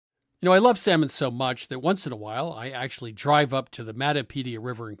I love salmon so much that once in a while I actually drive up to the Matapedia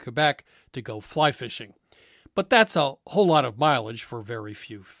River in Quebec to go fly fishing. But that's a whole lot of mileage for very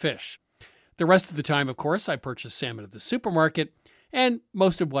few fish. The rest of the time, of course, I purchase salmon at the supermarket, and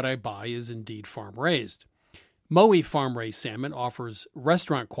most of what I buy is indeed farm-raised. Mowi farm-raised salmon offers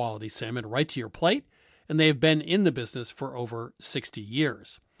restaurant-quality salmon right to your plate, and they have been in the business for over 60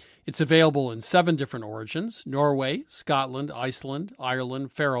 years. It's available in 7 different origins: Norway, Scotland, Iceland,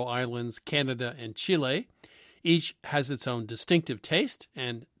 Ireland, Faroe Islands, Canada, and Chile. Each has its own distinctive taste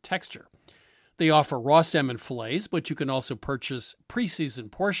and texture. They offer raw salmon fillets, but you can also purchase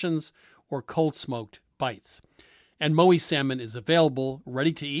pre-seasoned portions or cold-smoked bites. And Mowi salmon is available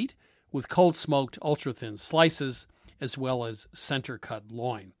ready to eat with cold-smoked ultra-thin slices as well as center-cut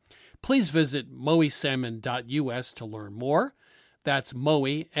loin. Please visit mowisalmon.us to learn more. That's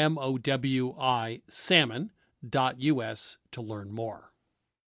Mowi, M-O-W-I, salmon.us to learn more.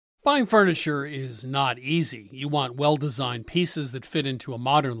 Buying furniture is not easy. You want well-designed pieces that fit into a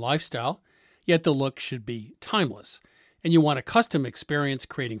modern lifestyle, yet the look should be timeless. And you want a custom experience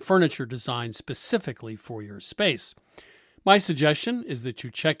creating furniture designed specifically for your space. My suggestion is that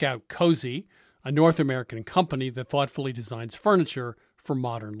you check out Cozy, a North American company that thoughtfully designs furniture for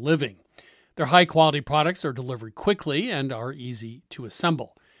modern living. Their high-quality products are delivered quickly and are easy to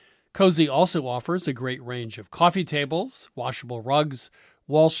assemble. Cozy also offers a great range of coffee tables, washable rugs,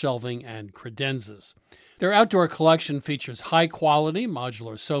 wall shelving, and credenzas. Their outdoor collection features high-quality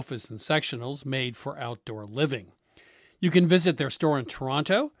modular sofas and sectionals made for outdoor living. You can visit their store in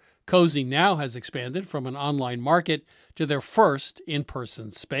Toronto. Cozy now has expanded from an online market to their first in-person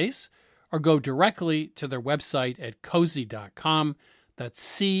space, or go directly to their website at cozy.com.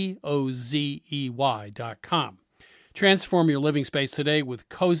 That's COZEY.com. Transform your living space today with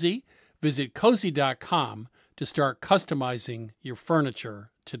Cozy. Visit cozy.com to start customizing your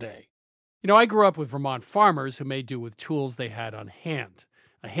furniture today. I grew up with Vermont farmers who made do with tools they had on hand: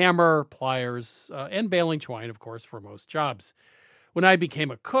 a hammer, pliers, and baling twine, of course, for most jobs. When I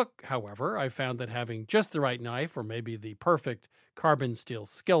became a cook, however, I found that having just the right knife, or maybe the perfect carbon steel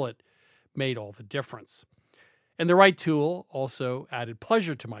skillet, made all the difference. And the right tool also added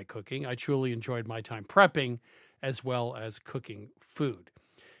pleasure to my cooking. I truly enjoyed my time prepping as well as cooking food.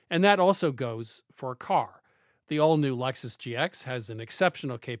 And that also goes for a car. The all-new Lexus GX has an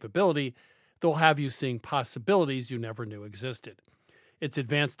exceptional capability that will have you seeing possibilities you never knew existed. Its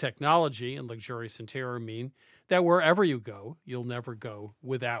advanced technology and luxurious interior mean that wherever you go, you'll never go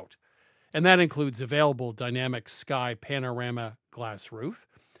without. And that includes available dynamic sky panorama glass roof,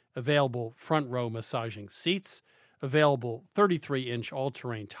 available front row massaging seats, available 33-inch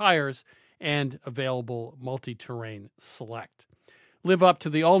all-terrain tires, and available multi-terrain select. Live up to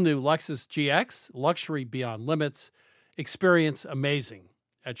the all-new Lexus GX, luxury beyond limits. Experience amazing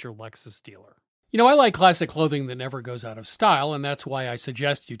at your Lexus dealer. I like classic clothing that never goes out of style, and that's why I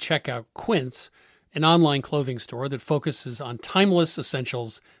suggest you check out Quince, an online clothing store that focuses on timeless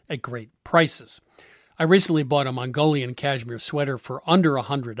essentials at great prices. I recently bought a Mongolian cashmere sweater for under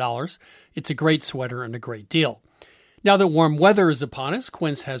 $100. It's a great sweater and a great deal. Now that warm weather is upon us,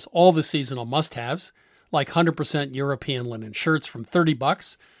 Quince has all the seasonal must-haves, like 100% European linen shirts from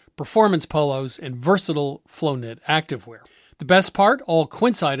 $30, performance polos, and versatile flow-knit activewear. The best part, all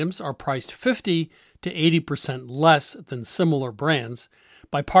Quince items are priced 50 to 80% less than similar brands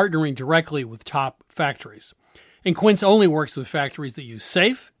by partnering directly with top factories. And Quince only works with factories that use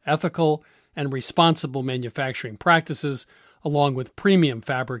safe, ethical, and responsible manufacturing practices, along with premium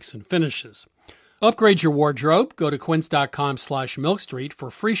fabrics and finishes. Upgrade your wardrobe. Go to quince.com/milkstreet for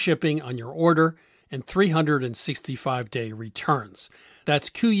free shipping on your order and 365-day returns. That's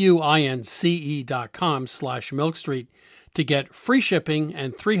QUINCE.com/milkstreet to get free shipping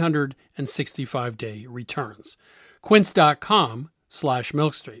and 365-day returns.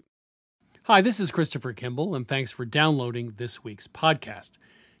 Quince.com/milkstreet. Hi, this is Christopher Kimball, and thanks for downloading this week's podcast.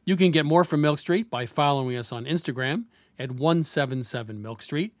 You can get more from Milk Street by following us on Instagram at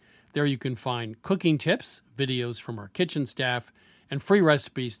 177milkstreet. There you can find cooking tips, videos from our kitchen staff, and free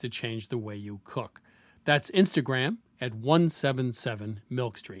recipes to change the way you cook. That's Instagram at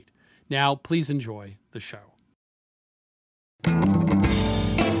 177milkstreet. Now, please enjoy the show.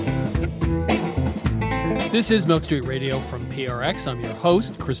 This is Milk Street Radio from PRX. I'm your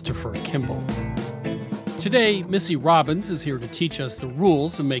host, Christopher Kimball. Today, Missy Robbins is here to teach us the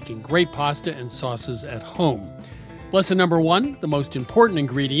rules of making great pasta and sauces at home. Lesson number 1, the most important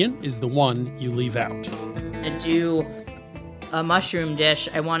ingredient is the one you leave out. To do a mushroom dish,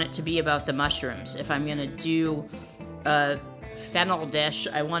 I want it to be about the mushrooms. If I'm going to do a fennel dish,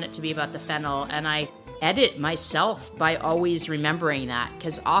 I want it to be about the fennel. And I edit myself by always remembering that,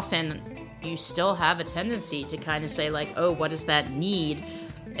 because often you still have a tendency to kind of say like, oh, what does that need?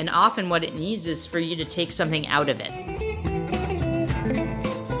 And often what it needs is for you to take something out of it.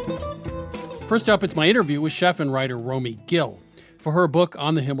 First up, it's my interview with chef and writer Romi Gill. For her book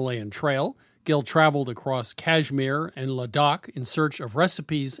On the Himalayan Trail, Gill traveled across Kashmir and Ladakh in search of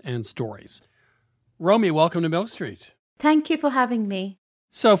recipes and stories. Romi, welcome to Milk Street. Thank you for having me.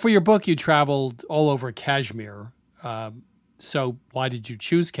 So for your book, you traveled all over Kashmir. So why did you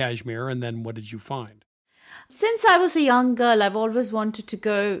choose Kashmir, and then what did you find? Since I was a young girl, I've always wanted to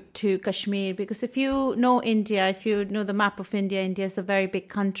go to Kashmir because if you know India, if you know the map of India, India is a very big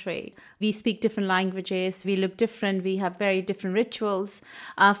country. We speak different languages, we look different, we have very different rituals.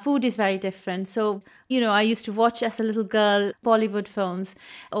 Food is very different. So, I used to watch as a little girl Bollywood films,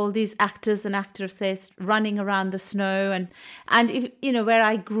 all these actors and actresses running around the snow. And if, where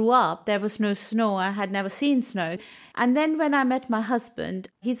I grew up, there was no snow. I had never seen snow. And then when I met my husband,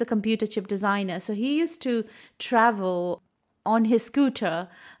 he's a computer chip designer. So he used to travel on his scooter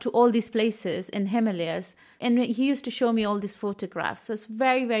to all these places in Himalayas. And he used to show me all these photographs. So I was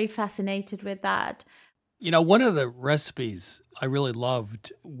very, very fascinated with that. One of the recipes I really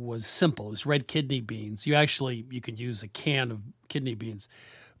loved was simple. It was red kidney beans. You can use a can of kidney beans,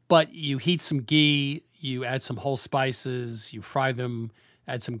 but you heat some ghee, you add some whole spices, you fry them,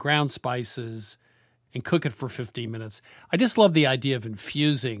 add some ground spices, and cook it for 15 minutes. I just love the idea of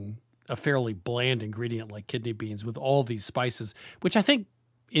infusing a fairly bland ingredient like kidney beans with all these spices, which I think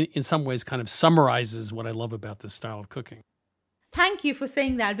in some ways kind of summarizes what I love about this style of cooking. Thank you for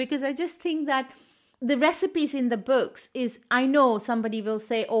saying that, because I just think that the recipes in the books is, I know somebody will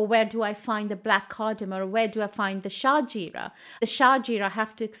say, oh, where do I find the black cardamom, or where do I find the shah jeera? The shah jeera, I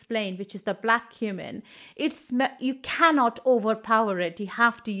have to explain, which is the black cumin. You cannot overpower it. You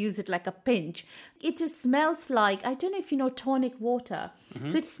have to use it like a pinch. It just smells like, I don't know if you know tonic water. Mm-hmm.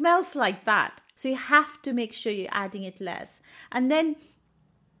 So it smells like that. So you have to make sure you're adding it less. And then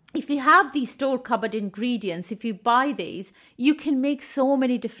if you have these store cupboard ingredients, if you buy these, you can make so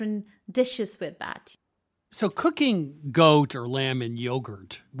many different dishes with that. So cooking goat or lamb in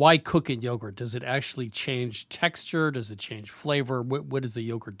yogurt, why cook in yogurt? Does it actually change texture? Does it change flavor? What is the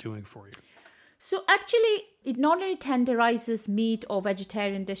yogurt doing for you? So actually, it not only tenderizes meat or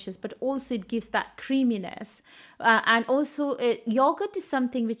vegetarian dishes, but also it gives that creaminess. And also yogurt is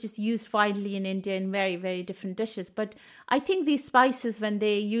something which is used widely in India in very, very different dishes. But I think these spices, when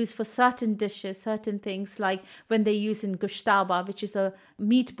they use for certain dishes, certain things, like when they use in gushtaba, which is a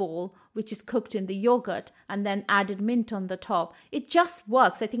meatball, which is cooked in the yogurt and then added mint on the top, it just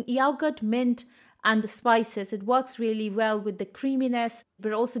works. I think yogurt, mint, and the spices, it works really well with the creaminess, but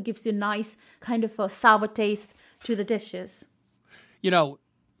it also gives you a nice kind of a sour taste to the dishes.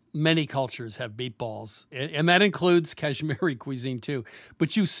 Many cultures have meatballs, and that includes Kashmiri cuisine too.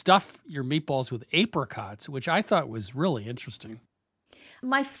 But you stuff your meatballs with apricots, which I thought was really interesting.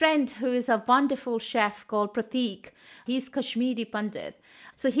 My friend, who is a wonderful chef called Pratik, he's Kashmiri Pandit.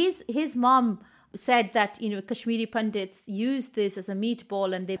 So his mom said that, Kashmiri Pandits use this as a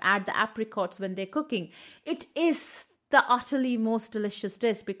meatball and they add the apricots when they're cooking. It is the utterly most delicious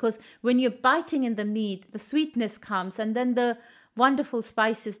dish, because when you're biting in the meat, the sweetness comes, and then the wonderful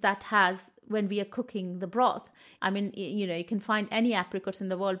spices that has when we are cooking the broth. I mean, you can find any apricots in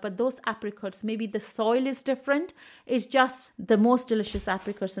the world, but those apricots, maybe the soil is different. It's just the most delicious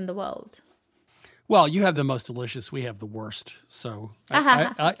apricots in the world. Well, you have the most delicious. We have the worst. So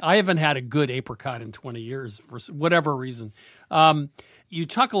I haven't had a good apricot in 20 years for whatever reason. You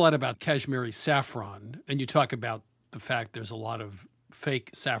talk a lot about Kashmiri saffron, and you talk about the fact there's a lot of fake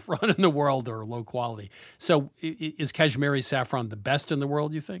saffron in the world, or low quality. So is Kashmiri saffron the best in the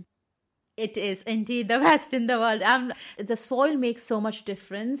world, you think? It is indeed the best in the world. The soil makes so much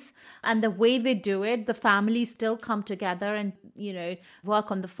difference, and the way they do it, the families still come together and, work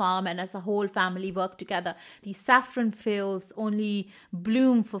on the farm, and as a whole family work together. The saffron fields only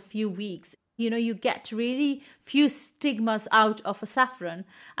bloom for a few weeks. You get really few stigmas out of a saffron,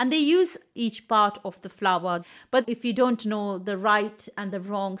 and they use each part of the flower. But if you don't know the right and the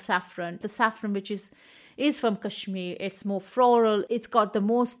wrong saffron, the saffron which is from Kashmir, it's more floral. It's got the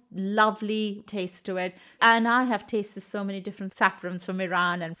most lovely taste to it. And I have tasted so many different saffrons from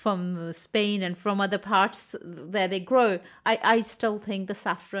Iran and from Spain and from other parts where they grow. I still think the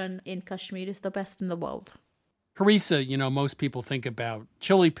saffron in Kashmir is the best in the world. Harissa, most people think about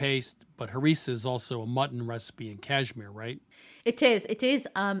chili paste, but harissa is also a mutton recipe in Kashmir, right? It is.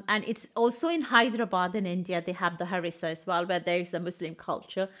 And it's also in Hyderabad in India, they have the harissa as well, where there is a Muslim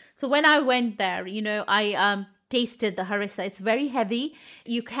culture. So when I went there, I tasted the harissa. It's very heavy.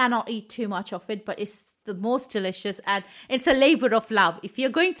 You cannot eat too much of it, but it's the most delicious, and it's a labor of love. If you're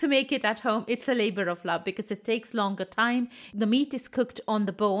going to make it at home, it's a labor of love because it takes longer time. The meat is cooked on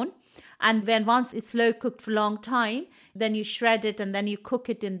the bone. And when once it's slow cooked for a long time, then you shred it and then you cook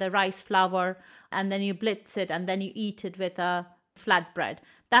it in the rice flour and then you blitz it and then you eat it with a flatbread.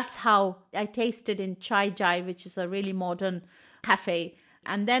 That's how I tasted in Chai Jai, which is a really modern cafe.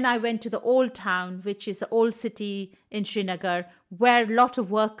 And then I went to the Old Town, which is the old city in Srinagar, where a lot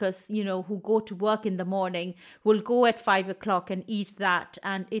of workers, who go to work in the morning will go at 5 o'clock and eat that.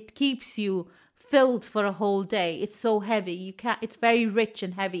 And it keeps you filled for a whole day. It's so heavy. It's very rich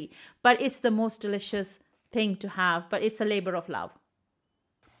and heavy, but it's the most delicious thing to have. But it's a labor of love.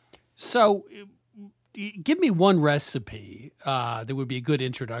 So give me one recipe that would be a good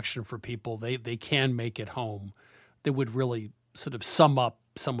introduction for people. They can make at home that would really sort of sum up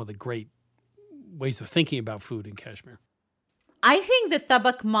some of the great ways of thinking about food in Kashmir. I think the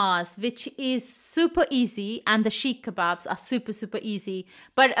tabak mas, which is super easy, and the sheikh kebabs are super, super easy.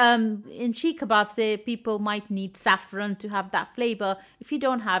 But in sheikh kebabs, people might need saffron to have that flavor. If you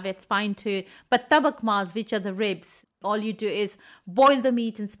don't have it, it's fine too. But tabak mas, which are the ribs, all you do is boil the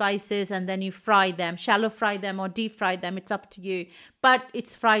meat in spices and then you fry them, shallow fry them or deep fry them. It's up to you. But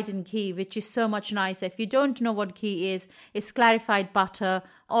it's fried in ghee, which is so much nicer. If you don't know what ghee is, it's clarified butter,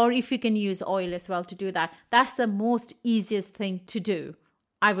 or if you can use oil as well to do that. That's the most easiest thing to do.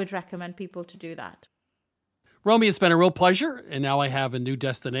 I would recommend people to do that. Romi, it's been a real pleasure. And now I have a new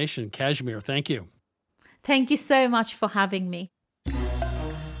destination, Kashmir. Thank you. Thank you so much for having me.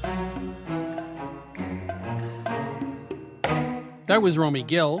 That was Romi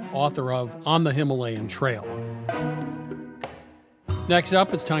Gill, author of On the Himalayan Trail. Next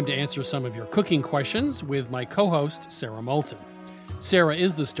up, it's time to answer some of your cooking questions with my co-host, Sarah Moulton. Sarah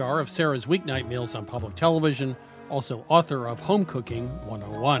is the star of Sarah's Weeknight Meals on public television, also author of Home Cooking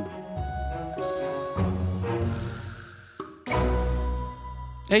 101.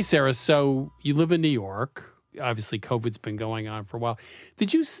 Hey, Sarah, so you live in New York. Obviously, COVID's been going on for a while.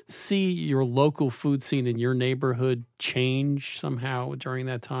 Did you see your local food scene in your neighborhood change somehow during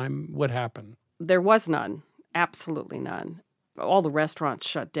that time? What happened? There was none. Absolutely none. All the restaurants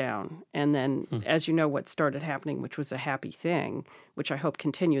shut down. And then, as you know, what started happening, which was a happy thing, which I hope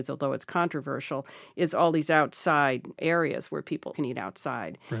continues, although it's controversial, is all these outside areas where people can eat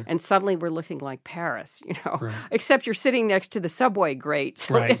outside. Right. And suddenly we're looking like Paris, right. Except you're sitting next to the subway grate.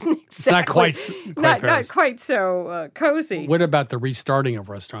 So right. it isn't exactly, it's not quite not quite so cozy. What about the restarting of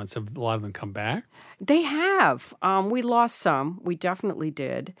restaurants? Have a lot of them come back? They have. We lost some. We definitely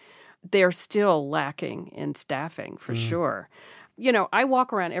did. They're still lacking in staffing, for sure. I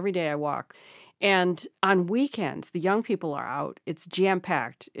walk around every day I walk. And on weekends, the young people are out. It's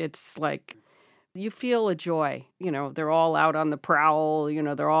jam-packed. It's like you feel a joy. They're all out on the prowl.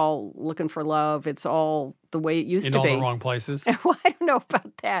 They're all looking for love. It's all the way it used to be. In all the wrong places. Well, I don't know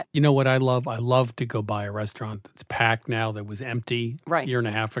about that. You know what I love? I love to go by a restaurant that's packed now that was empty a year and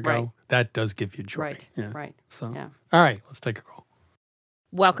a half ago. Right. That does give you joy. Right, yeah. right. So, yeah. All right, let's take a call.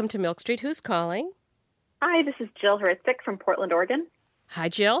 Welcome to Milk Street. Who's calling? Hi, this is Jill Hurtzik from Portland, Oregon. Hi,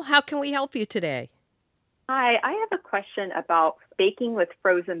 Jill. How can we help you today? Hi, I have a question about baking with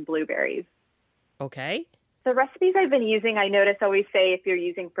frozen blueberries. Okay. The recipes I've been using, I notice always say if you're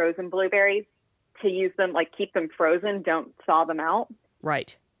using frozen blueberries, to use them, keep them frozen, don't thaw them out.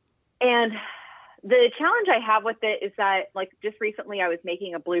 Right. And the challenge I have with it is that, just recently I was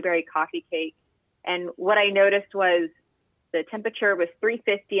making a blueberry coffee cake, and what I noticed was the temperature was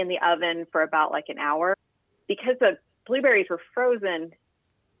 350 in the oven for about an hour. Because the blueberries were frozen,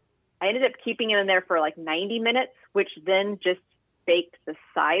 I ended up keeping it in there for 90 minutes, which then just baked the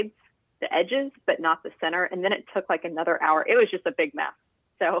sides, the edges, but not the center. And then it took another hour. It was just a big mess.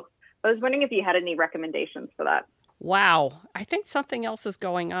 So I was wondering if you had any recommendations for that. Wow. I think something else is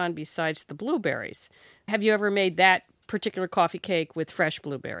going on besides the blueberries. Have you ever made that particular coffee cake with fresh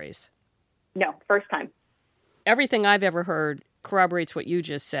blueberries? No, first time. Everything I've ever heard corroborates what you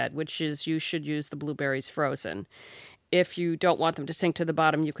just said, which is you should use the blueberries frozen. If you don't want them to sink to the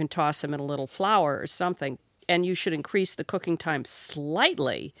bottom, you can toss them in a little flour or something. And you should increase the cooking time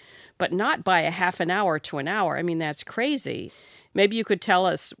slightly, but not by a half an hour to an hour. I mean, that's crazy. Maybe you could tell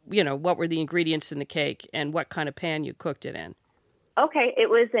us, what were the ingredients in the cake and what kind of pan you cooked it in. Okay, it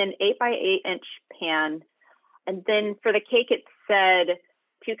was an 8 by 8 inch pan. And then for the cake, it said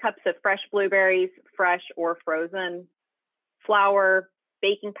 2 cups of fresh blueberries, fresh or frozen, flour,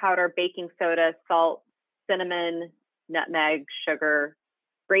 baking powder, baking soda, salt, cinnamon, nutmeg, sugar,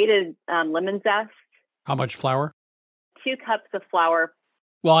 grated lemon zest. How much flour? 2 cups of flour,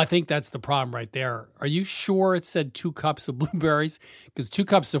 Well, I think that's the problem right there. Are you sure it said 2 cups of blueberries? Because 2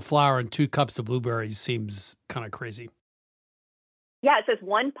 cups of flour and 2 cups of blueberries seems kind of crazy. Yeah, it says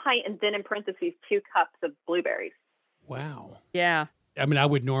 1 pint and then in parentheses 2 cups of blueberries. Wow. Yeah. I mean, I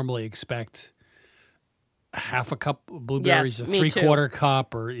would normally expect half a cup of blueberries, Yes, a me too. 3/4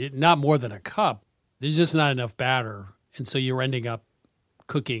 cup, or not more than a cup. There's just not enough batter. And so you're ending up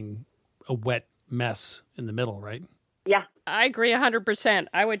cooking a wet mess in the middle, right? Yeah. I agree 100%.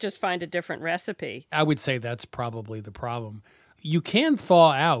 I would just find a different recipe. I would say that's probably the problem. You can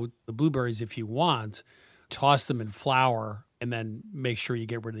thaw out the blueberries if you want, toss them in flour, and then make sure you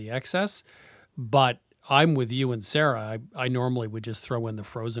get rid of the excess. But I'm with you and Sarah. I normally would just throw in the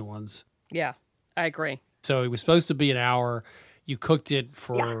frozen ones. Yeah, I agree. So it was supposed to be an hour. You cooked it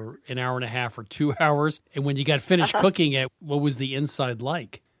for an hour and a half or 2 hours. And when you got finished cooking it, what was the inside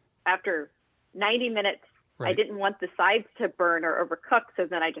like? After 90 minutes, I Right. didn't want the sides to burn or overcook, so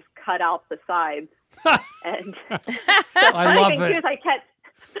then I just cut out the sides. And I love thing too it. is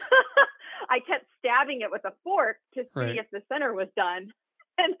I kept stabbing it with a fork to see Right. if the center was done.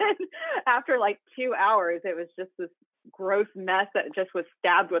 And then after like 2 hours, it was just this gross mess that just was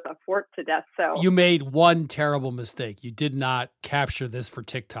stabbed with a fork to death. So You made one terrible mistake. You did not capture this for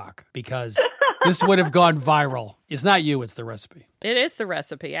TikTok because this would have gone viral. It's not you, it's the recipe. It is the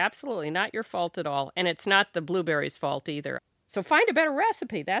recipe. Absolutely not your fault at all. And it's not the blueberries' fault either. So find a better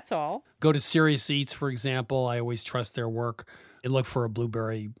recipe. That's all. Go to Serious Eats, for example. I always trust their work and look for a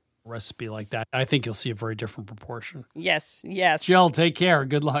blueberry recipe like that. I think you'll see a very different proportion. Yes, yes. Jill, take care.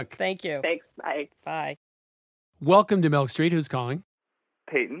 Good luck. Thank you. thanks. Bye. Bye. Welcome to Milk Street. Who's calling?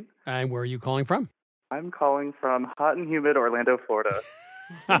 Peyton. And where are you calling from? I'm calling from hot and humid Orlando, Florida.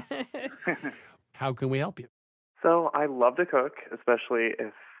 How can we help you? So I love to cook, especially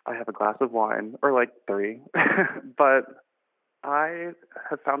if I have a glass of wine, or like 3. But I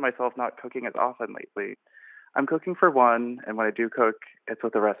have found myself not cooking as often lately. I'm cooking for one, and when I do cook, it's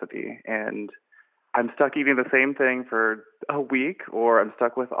with a recipe. And I'm stuck eating the same thing for a week, or I'm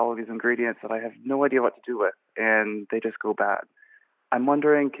stuck with all of these ingredients that I have no idea what to do with, and they just go bad. I'm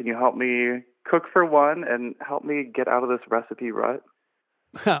wondering, can you help me cook for one and help me get out of this recipe rut?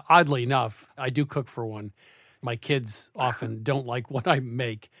 Oddly enough, I do cook for one. My kids often don't like what I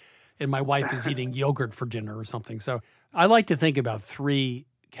make, and my wife is eating yogurt for dinner or something. So I like to think about 3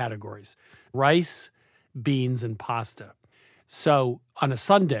 categories: rice, beans, and pasta. So on a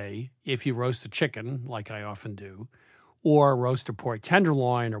Sunday, if you roast a chicken, like I often do, or roast a pork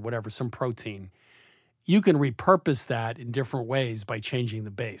tenderloin or whatever, some protein, you can repurpose that in different ways by changing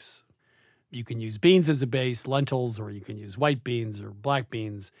the base. You can use beans as a base, lentils, or you can use white beans or black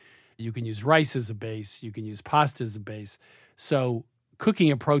beans. You can use rice as a base. You can use pasta as a base. So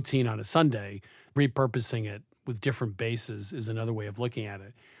cooking a protein on a Sunday, repurposing it with different bases is another way of looking at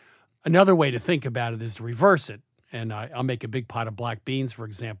it. Another way to think about it is to reverse it. And I'll make a big pot of black beans, for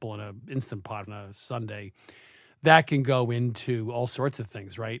example, in an Instant Pot on a Sunday. That can go into all sorts of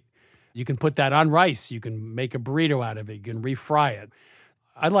things, right? You can put that on rice. You can make a burrito out of it. You can refry it.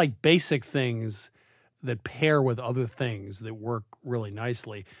 I like basic things that pair with other things that work really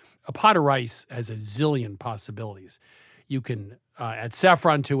nicely. A pot of rice has a zillion possibilities. You can add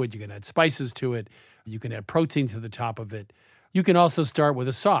saffron to it. You can add spices to it. You can add protein to the top of it. You can also start with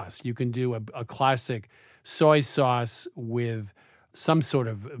a sauce. You can do a classic soy sauce with some sort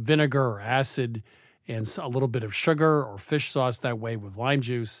of vinegar or acid and a little bit of sugar, or fish sauce that way with lime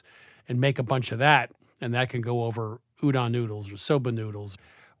juice, and make a bunch of that. And that can go over udon noodles or soba noodles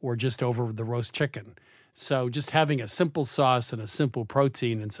or just over the roast chicken. So just having a simple sauce and a simple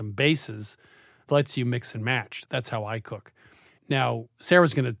protein and some bases lets you mix and match. That's how I cook. Now,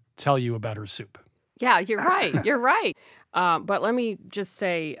 Sarah's going to tell you about her soup. Yeah, you're right. You're right. But let me just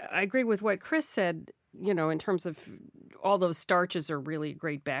say, I agree with what Chris said, you know, in terms of all those starches are really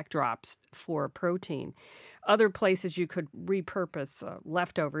great backdrops for protein. Other places you could repurpose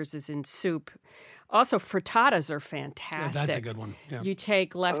leftovers is in soup. Also, frittatas are fantastic. Yeah, that's a good one. Yeah. You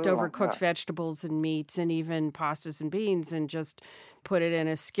take leftover cooked vegetables and meats and even pastas and beans and just put it in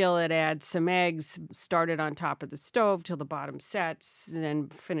a skillet, add some eggs, start it on top of the stove till the bottom sets, and then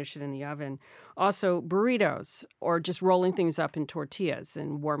finish it in the oven. Also, burritos, or just rolling things up in tortillas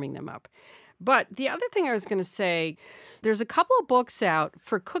and warming them up. But the other thing I was going to say, there's a couple of books out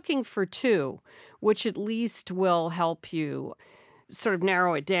for cooking for 2, which at least will help you sort of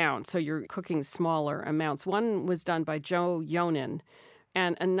narrow it down so you're cooking smaller amounts. One was done by Joe Yonan,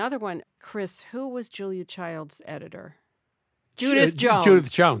 and another one, Chris, who was Julia Child's editor? Judith Jones.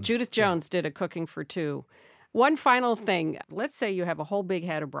 Judith Jones. Judith Jones did a cooking for 2. One final thing, let's say you have a whole big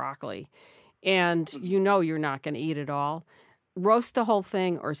head of broccoli and you know you're not going to eat it all. roast the whole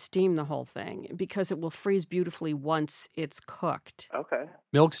thing or steam the whole thing because it will freeze beautifully once it's cooked. Okay.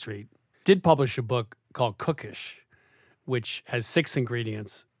 Milk Street did publish a book called Cookish, which has 6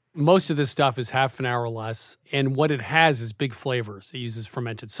 ingredients. Most of this stuff is half an hour or less, and what it has is big flavors. It uses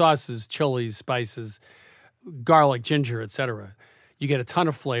fermented sauces, chilies, spices, garlic, ginger, etc. You get a ton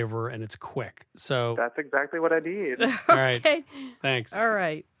of flavor, and it's quick. So That's exactly what I need. all right. Okay. Thanks. All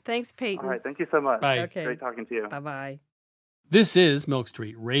right. Thanks, Peyton. All right. Thank you so much. Bye. Okay. Great talking to you. Bye-bye. This is Milk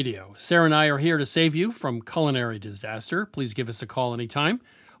Street Radio. Sarah and I are here to save you from culinary disaster. Please give us a call anytime.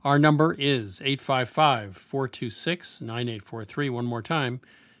 Our number is 855-426-9843. One more time,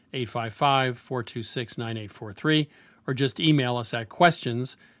 855-426-9843. Or just email us at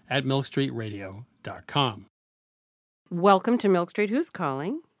questions@milkstreetradio.com. Welcome to Milk Street. Who's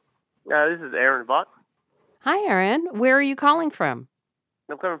calling? This is Aaron Vaught. Hi, Aaron. Where are you calling from?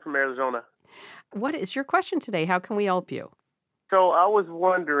 I'm coming from Arizona. What is your question today? How can we help you? So I was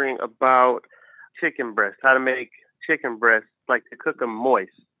wondering about chicken breasts, how to make chicken breasts, like to cook them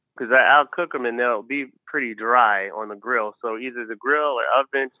moist. Because I'll cook them and they'll be pretty dry on the grill. So either the grill or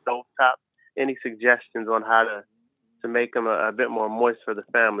oven, stovetop, any suggestions on how to make them a bit more moist for the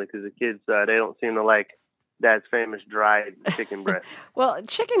family? Because the kids, they don't seem to like Dad's famous dried chicken breast. Well,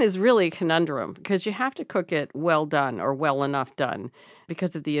 chicken is really a conundrum because you have to cook it well done or well enough done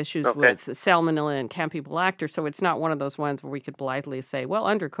because of the issues with salmonella and Campylobacter. So it's not one of those ones where we could blithely say, well,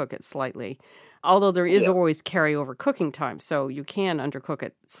 undercook it slightly. Although there is always carryover cooking time. So you can undercook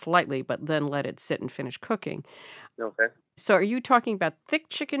it slightly, but then let it sit and finish cooking. Okay. So are you talking about thick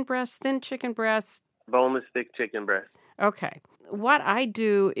chicken breasts, thin chicken breasts? Boneless thick chicken breast. Okay. What I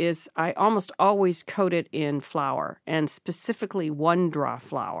do is I almost always coat it in flour, and specifically One-Draw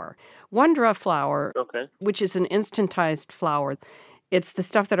flour. One-Draw flour, which is an instantized flour, it's the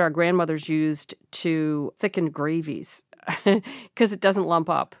stuff that our grandmothers used to thicken gravies because it doesn't lump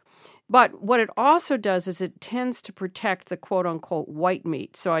up. But what it also does is it tends to protect the quote-unquote white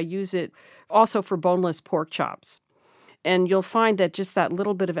meat. So I use it also for boneless pork chops. And you'll find that just that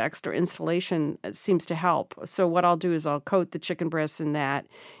little bit of extra insulation seems to help. So what I'll do is I'll coat the chicken breasts in that,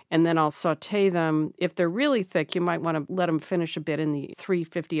 and then I'll saute them. If they're really thick, you might want to let them finish a bit in the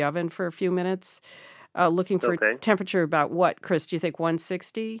 350 oven for a few minutes, looking for temperature about what, Chris? Do you think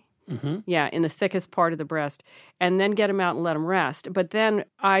 160? Mm-hmm. Yeah, in the thickest part of the breast. And then get them out and let them rest. But then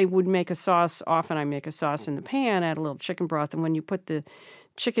I would make a sauce. Often I make a sauce in the pan, add a little chicken broth, and when you put the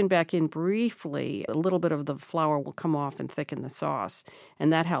chicken back in briefly, a little bit of the flour will come off and thicken the sauce,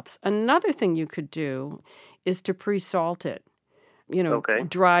 and that helps. Another thing you could do is to pre-salt it.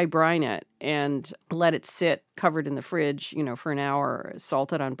 Dry brine it and let it sit covered in the fridge, for an hour,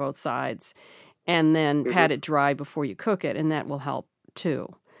 salt it on both sides, and then pat it dry before you cook it, and that will help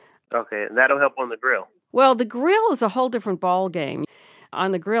too. Okay, and that'll help on the grill. Well, the grill is a whole different ball game.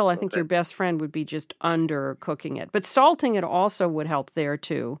 On the grill, I think your best friend would be just undercooking it. But salting it also would help there,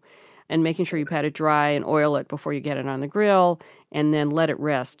 too. And making sure you pat it dry and oil it before you get it on the grill, and then let it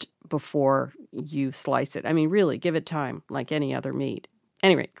rest before you slice it. I mean, really, give it time, like any other meat.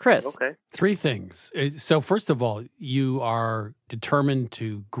 Anyway, Chris. Okay. 3 things. So first of all, you are determined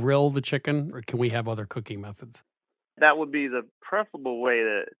to grill the chicken, or can we have other cooking methods? That would be the preferable way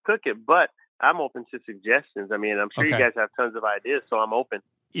to cook it, but I'm open to suggestions. I mean, I'm sure you guys have tons of ideas, so I'm open.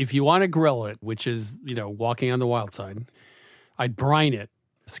 If you want to grill it, which is, walking on the wild side, I'd brine it.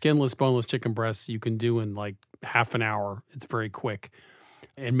 Skinless, boneless chicken breasts you can do in like half an hour. It's very quick.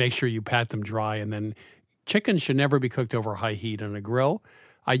 And make sure you pat them dry. And then chicken should never be cooked over high heat on a grill.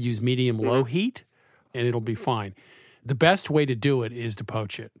 I use medium-low heat, and it'll be fine. The best way to do it is to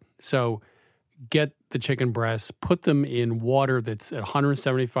poach it. So get the chicken breasts, put them in water that's at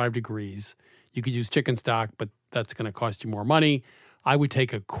 175 degrees. You could use chicken stock, but that's going to cost you more money. I would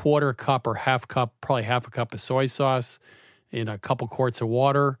take a quarter cup or half cup, probably half a cup of soy sauce in a couple quarts of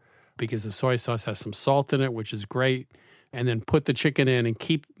water because the soy sauce has some salt in it, which is great. And then put the chicken in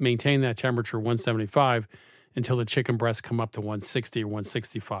and maintain that temperature 175 until the chicken breasts come up to 160 or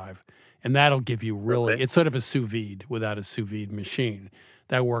 165. And that'll give you it's sort of a sous vide without a sous vide machine.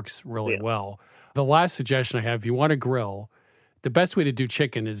 That works really well. The last suggestion I have, if you want to grill, the best way to do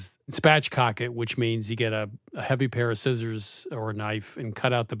chicken is spatchcock it, which means you get a heavy pair of scissors or a knife and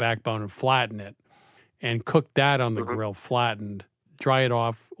cut out the backbone and flatten it and cook that on the grill flattened. Dry it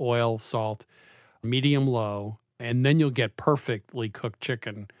off, oil, salt, medium-low, and then you'll get perfectly cooked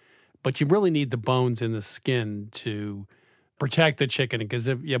chicken. But you really need the bones in the skin to protect the chicken because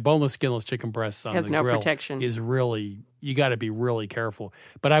boneless, skinless chicken breasts on the grill protection. Is really, you got to be really careful.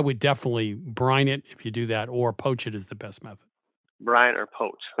 But I would definitely brine it if you do that, or poach it is the best method. Brine or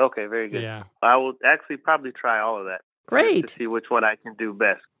poach. Okay, very good. Yeah. I will actually probably try all of that. Great. To see which one I can do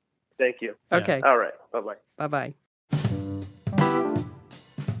best. Thank you. Okay. All right. Bye-bye. Bye-bye.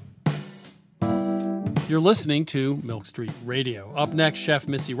 You're listening to Milk Street Radio. Up next, Chef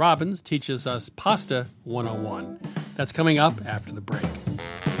Missy Robbins teaches us Pasta 101. That's coming up after the break.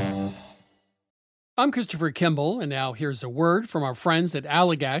 I'm Christopher Kimball, and now here's a word from our friends at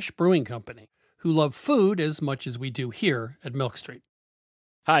Allagash Brewing Company, who love food as much as we do here at Milk Street.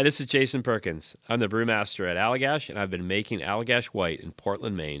 Hi, this is Jason Perkins. I'm the brewmaster at Allagash, and I've been making Allagash White in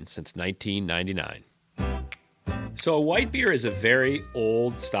Portland, Maine since 1999. So a white beer is a very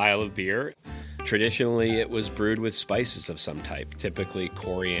old style of beer. Traditionally, it was brewed with spices of some type, typically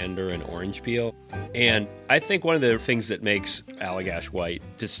coriander and orange peel. And I think one of the things that makes Allagash White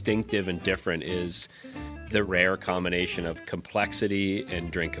distinctive and different is the rare combination of complexity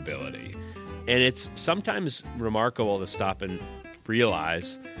and drinkability. And it's sometimes remarkable to stop and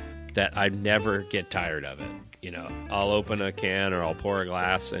realize that I never get tired of it. You know, I'll open a can or I'll pour a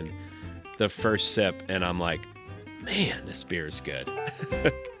glass, and the first sip, and I'm like, man, this beer is good.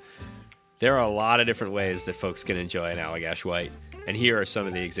 There are a lot of different ways that folks can enjoy an Allagash White, and here are some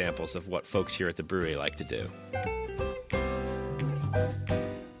of the examples of what folks here at the brewery like to do.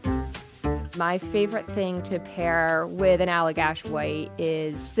 My favorite thing to pair with an Allagash White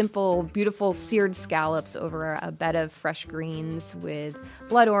is simple, beautiful seared scallops over a bed of fresh greens with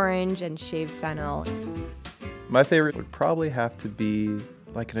blood orange and shaved fennel. My favorite would probably have to be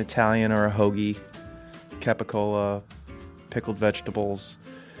like an Italian or a hoagie, capicola, pickled vegetables,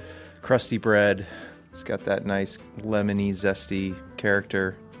 crusty bread. It's got that nice lemony, zesty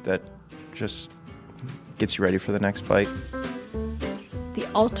character that just gets you ready for the next bite. The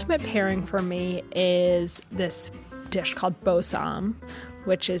ultimate pairing for me is this dish called Bossam,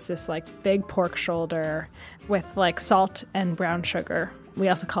 which is this like big pork shoulder with like salt and brown sugar. We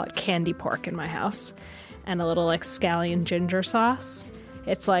also call it candy pork in my house, and a little like scallion ginger sauce.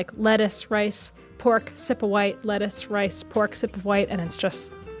 It's like lettuce, rice, pork, sip of white, lettuce, rice, pork, sip of white, and it's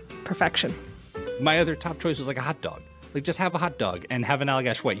just perfection. My other top choice was like a hot dog. Like, just have a hot dog and have an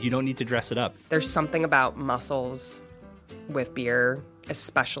Allagash White. You don't need to dress it up. There's something about mussels with beer,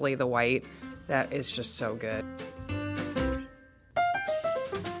 especially the white, that is just so good. I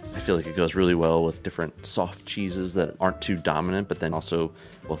feel like it goes really well with different soft cheeses that aren't too dominant, but then also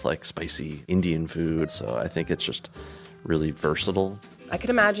with like spicy Indian food. So I think it's just really versatile. I could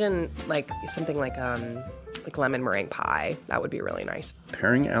imagine like something like lemon meringue pie. That would be really nice.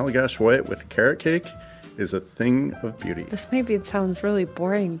 Pairing Allagash White with carrot cake is a thing of beauty. This maybe it sounds really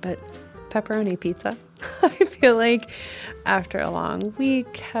boring, but pepperoni pizza. I feel like after a long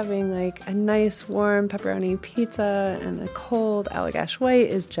week, having like a nice warm pepperoni pizza and a cold Allagash White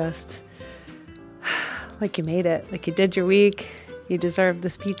is just like you made it. Like you did your week. You deserve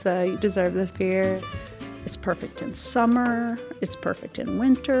this pizza. You deserve this beer. It's perfect in summer. It's perfect in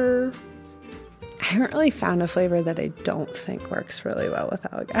winter. I haven't really found a flavor that I don't think works really well with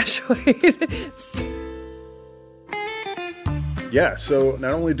Allagash White. Yeah, so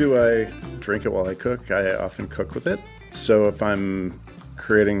not only do I drink it while I cook, I often cook with it. So if I'm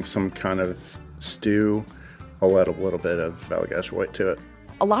creating some kind of stew, I'll add a little bit of Allagash White to it.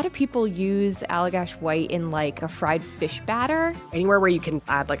 A lot of people use Allagash White in like a fried fish batter. Anywhere where you can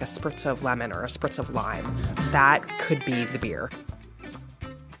add like a spritz of lemon or a spritz of lime, that could be the beer.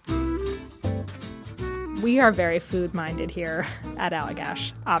 We are very food-minded here at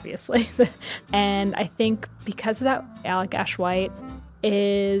Allagash, obviously. And I think because of that, Allagash White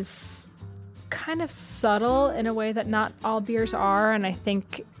is kind of subtle in a way that not all beers are, and I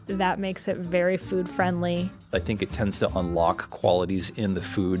think that makes it very food-friendly. I think it tends to unlock qualities in the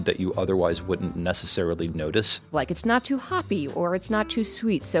food that you otherwise wouldn't necessarily notice. Like it's not too hoppy or it's not too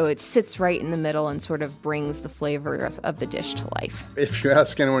sweet, so it sits right in the middle and sort of brings the flavors of the dish to life. If you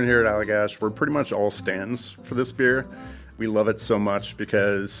ask anyone here at Allagash, we're pretty much all stands for this beer. We love it so much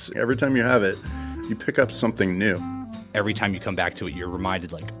because every time you have it, you pick up something new. Every time you come back to it, you're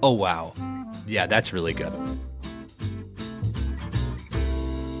reminded like, oh wow, yeah, that's really good.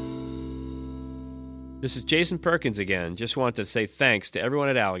 This is Jason Perkins again. Just want to say thanks to everyone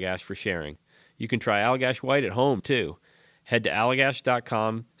at Allagash for sharing. You can try Allagash White at home, too. Head to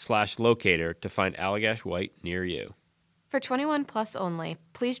allagash.com/locator to find Allagash White near you. For 21 plus only,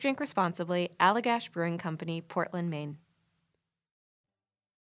 please drink responsibly. Allagash Brewing Company, Portland, Maine.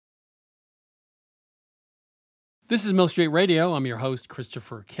 This is Milk Street Radio. I'm your host,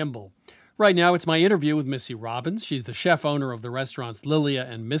 Christopher Kimball. Right now, it's my interview with Missy Robbins. She's the chef-owner of the restaurants Lilia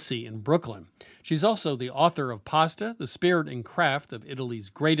and Missy in Brooklyn. She's also the author of Pasta, the Spirit and Craft of Italy's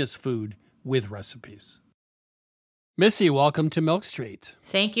Greatest Food with Recipes. Missy, welcome to Milk Street.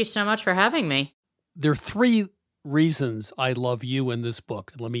 Thank you so much for having me. There are three reasons I love you in this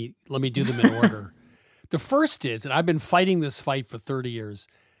book. Let me do them in order. The first is, and I've been fighting this fight for 30 years,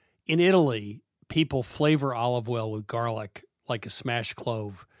 in Italy, people flavor olive oil with garlic like a smashed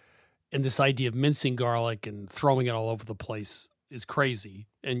clove. And this idea of mincing garlic and throwing it all over the place is crazy.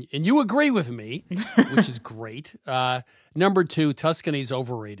 And you agree with me, which is great. Number 2, Tuscany's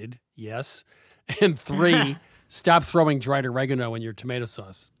overrated. Yes. And 3, stop throwing dried oregano in your tomato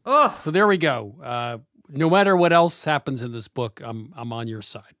sauce. Oh. So there we go. No matter what else happens in this book, I'm on your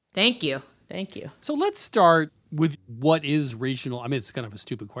side. Thank you. Thank you. So let's start with what is regional. I mean, it's kind of a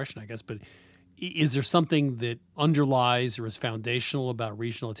stupid question, I guess, but is there something that underlies or is foundational about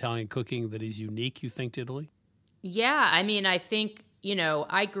regional Italian cooking that is unique, you think, to Italy? Yeah, I mean, I think,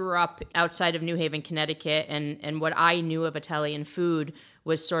 I grew up outside of New Haven, Connecticut, and what I knew of Italian food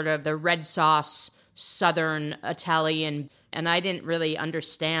was sort of the red sauce, Southern Italian, and I didn't really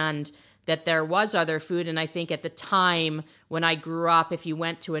understand that there was other food. And I think at the time when I grew up, if you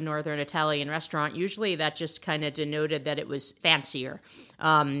went to a Northern Italian restaurant, usually that just kind of denoted that it was fancier,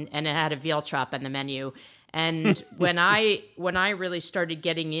 and it had a veal chop on the menu. And when I really started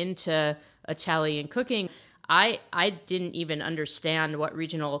getting into Italian cooking, I didn't even understand what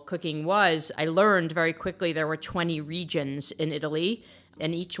regional cooking was. I learned very quickly there were 20 regions in Italy,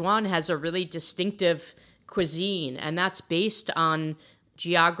 and each one has a really distinctive cuisine, and that's based on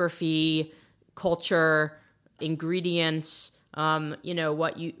geography, culture, ingredients.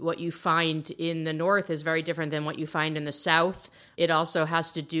 What you find in the North is very different than what you find in the South. It also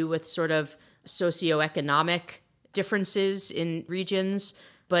has to do with sort of socioeconomic differences in regions.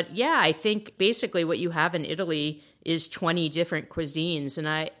 But yeah, I think basically what you have in Italy is 20 different cuisines. And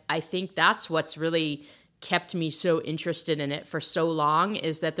I think that's what's really kept me so interested in it for so long,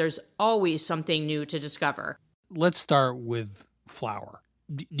 is that there's always something new to discover. Let's start with flour.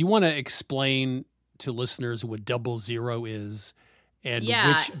 Do you want to explain to listeners what 00 is and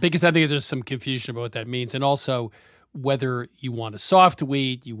because I think there's some confusion about what that means, and also whether you want a soft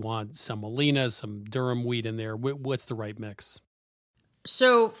wheat, you want semolina, some durum wheat in there. What's the right mix?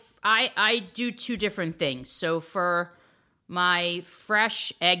 So I do 2 different things. So for my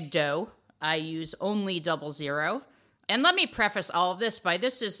fresh egg dough, I use only 00. And let me preface all of this by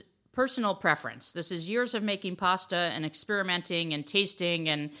this is personal preference. This is years of making pasta and experimenting and tasting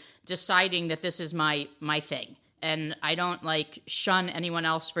and deciding that this is my thing. And I don't shun anyone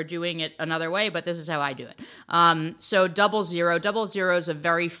else for doing it another way, but this is how I do it. So 00 is a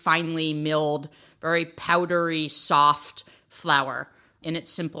very finely milled, very powdery, soft flour in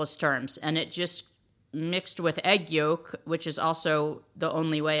its simplest terms. And it just mixed with egg yolk, which is also the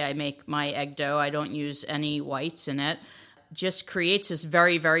only way I make my egg dough. I don't use any whites in it. Just creates this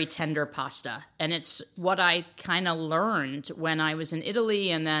very, very tender pasta. And it's what I kind of learned when I was in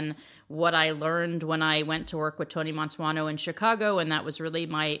Italy, and then what I learned when I went to work with Tony Mansuano in Chicago. And that was really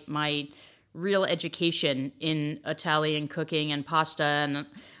my real education in Italian cooking and pasta. And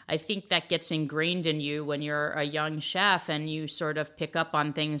I think that gets ingrained in you when you're a young chef and you sort of pick up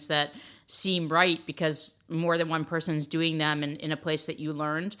on things that seem right because more than one person's doing them in a place that you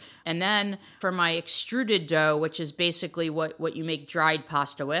learned. And then for my extruded dough, which is basically what you make dried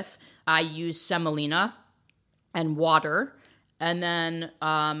pasta with, I use semolina and water. And then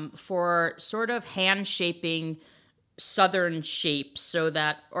for sort of hand shaping Southern shapes, so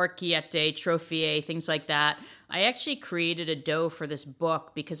that orecchiette, trofie, things like that, I actually created a dough for this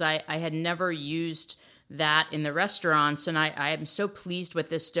book because I had never used that in the restaurants, and I am so pleased with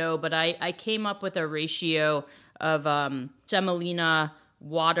this dough. But I came up with a ratio of semolina,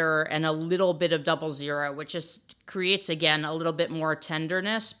 water, and a little bit of 00, which just creates, again, a little bit more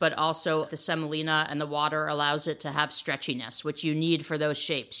tenderness, but also the semolina and the water allows it to have stretchiness, which you need for those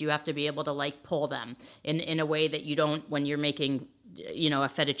shapes. You have to be able to pull them in a way that you don't when you're making, a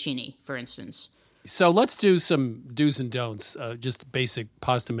fettuccine, for instance. So let's do some do's and don'ts, just basic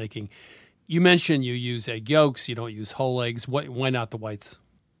pasta making. You mentioned you use egg yolks. You don't use whole eggs. Why not the whites?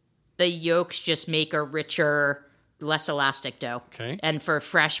 The yolks just make a richer, less elastic dough. Okay. And for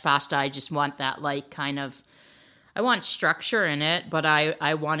fresh pasta, I just want that I want structure in it, but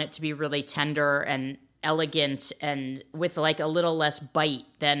I want it to be really tender and elegant and with a little less bite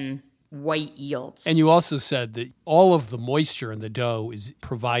than white yields. And you also said that all of the moisture in the dough is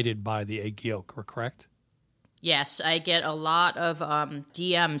provided by the egg yolk, correct? Yes, I get a lot of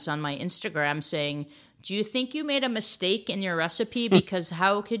DMs on my Instagram saying, do you think you made a mistake in your recipe? Because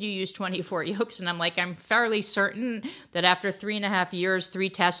how could you use 24 yolks? And I'm I'm fairly certain that after 3.5 years, 3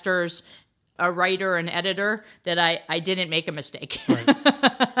 testers, a writer, an editor, that I didn't make a mistake.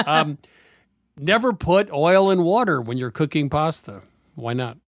 Right. Never put oil in water when you're cooking pasta. Why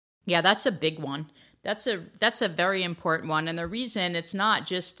not? Yeah, that's a big one. That's a very important one. And the reason it's not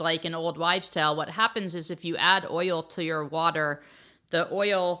just like an old wives' tale, what happens is if you add oil to your water, the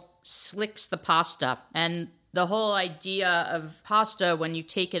oil slicks the pasta. And the whole idea of pasta, when you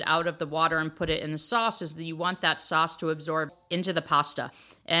take it out of the water and put it in the sauce, is that you want that sauce to absorb into the pasta.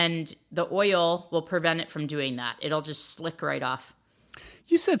 And the oil will prevent it from doing that. It'll just slick right off.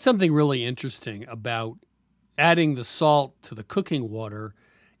 You said something really interesting about adding the salt to the cooking water,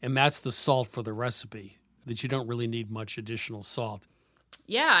 and that's the salt for the recipe, that you don't really need much additional salt.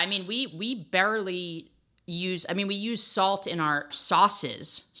 Yeah, I mean, we barely use, we use salt in our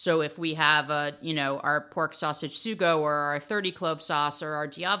sauces. So if we have our pork sausage sugo or our 30-clove sauce or our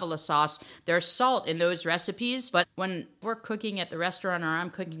diavola sauce, there's salt in those recipes. But when we're cooking at the restaurant or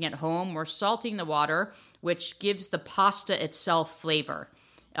I'm cooking at home, we're salting the water, which gives the pasta itself flavor.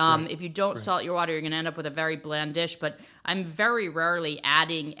 If you don't salt your water, you're going to end up with a very bland dish. But I'm very rarely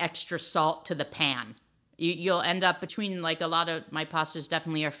adding extra salt to the pan. You'll end up between, like, a lot of my pastas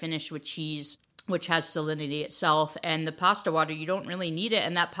definitely are finished with cheese, which has salinity itself. And the pasta water, you don't really need it.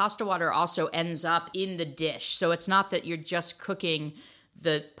 And that pasta water also ends up in the dish. So it's not that you're just cooking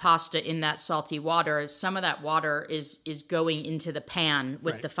the pasta in that salty water. Some of that water is going into the pan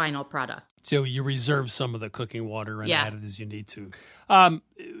with the final product. So you reserve some of the cooking water and add it as you need to.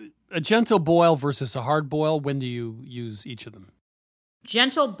 A gentle boil versus a hard boil, when do you use each of them?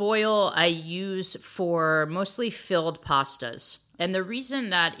 Gentle boil I use for mostly filled pastas. And the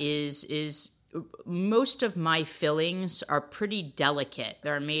reason that is most of my fillings are pretty delicate.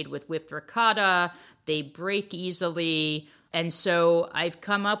 They're made with whipped ricotta. They break easily. And so I've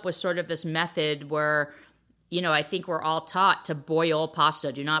come up with sort of this method where, I think we're all taught to boil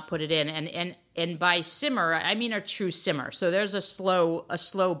pasta. Do not put it in. And by simmer, I mean a true simmer. So there's a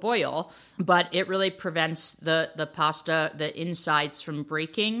slow boil, but it really prevents the pasta, the insides from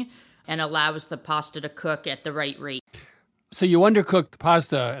breaking and allows the pasta to cook at the right rate. So you undercook the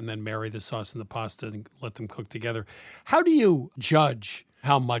pasta and then marry the sauce and the pasta and let them cook together. How do you judge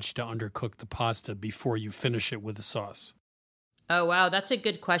how much to undercook the pasta before you finish it with the sauce? Oh, wow. That's a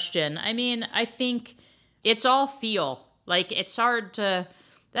good question. I think it's all feel. Like, it's hard to...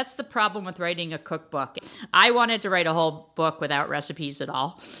 That's the problem with writing a cookbook. I wanted to write a whole book without recipes at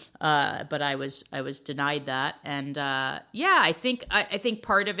all, but I was denied that. And I think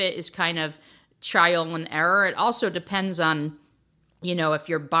part of it is kind of trial and error. It also depends on, if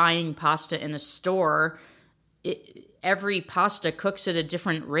you're buying pasta in a store, every pasta cooks at a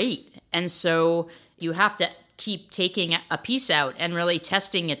different rate, and so you have to keep taking a piece out and really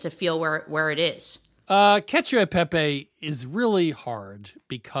testing it to feel where it is. Cacio e pepe is really hard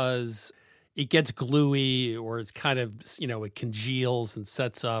because it gets gluey, or it's kind of, it congeals and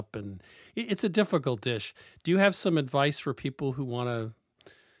sets up, and it's a difficult dish. Do you have some advice for people who want to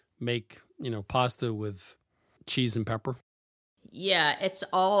make, pasta with cheese and pepper? Yeah,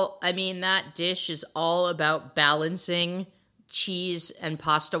 that dish is all about balancing cheese and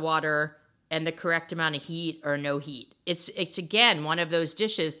pasta water and the correct amount of heat or no heat. It's again, one of those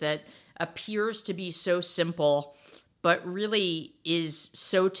dishes that appears to be so simple, but really is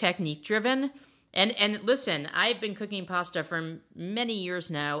so technique driven. And listen, I've been cooking pasta for many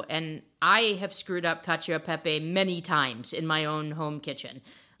years now, and I have screwed up cacio e pepe many times in my own home kitchen.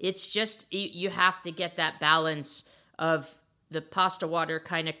 It's just, you have to get that balance of the pasta water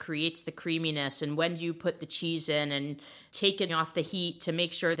kind of creates the creaminess, and when do you put the cheese in and taking off the heat to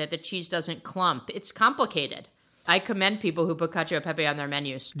make sure that the cheese doesn't clump. It's complicated. I commend people who put cacio e pepe on their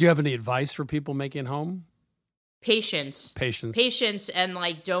menus. Do you have any advice for people making home? Patience, and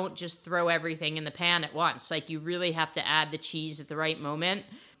don't just throw everything in the pan at once. You really have to add the cheese at the right moment,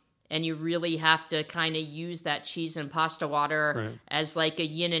 and you really have to kind of use that cheese and pasta water as like a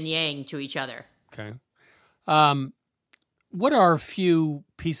yin and yang to each other. Okay. What are a few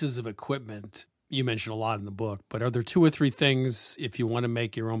pieces of equipment? You mentioned a lot in the book, but are there 2 or 3 things, if you want to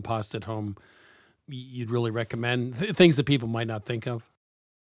make your own pasta at home, you'd really recommend? Things that people might not think of?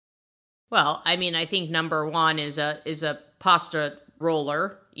 Well, I think number one is a pasta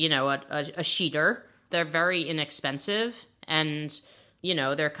roller, a sheeter. They're very inexpensive, and,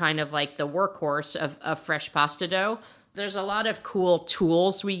 they're kind of like the workhorse of fresh pasta dough. There's a lot of cool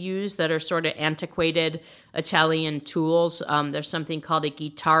tools we use that are sort of antiquated Italian tools. There's something called a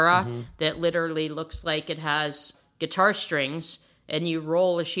chitarra that literally looks like it has guitar strings, and you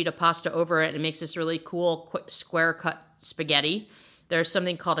roll a sheet of pasta over it, and it makes this really cool square-cut spaghetti. There's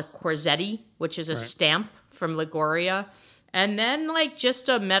something called a corsetti, which is a stamp from Liguria. And then, just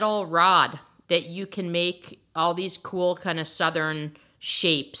a metal rod that you can make all these cool kind of southern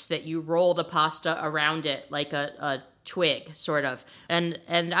shapes that you roll the pasta around it, like a twig, sort of. And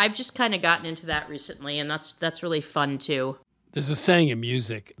I've just kind of gotten into that recently, and that's really fun too. There's a saying in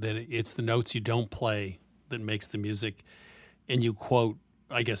music that it's the notes you don't play that makes the music. And you quote,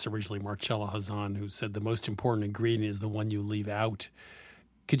 I guess originally Marcella Hazan, who said the most important ingredient is the one you leave out.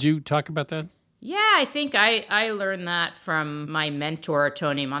 Could you talk about that? Yeah, I think I learned that from my mentor,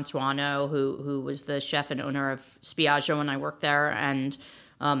 Tony Mantuano, who was the chef and owner of Spiaggia when I worked there, and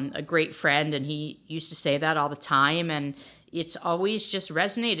a great friend. And he used to say that all the time. And it's always just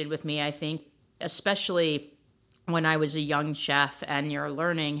resonated with me, I think, especially when I was a young chef and you're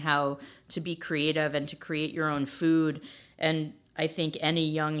learning how to be creative and to create your own food. And I think any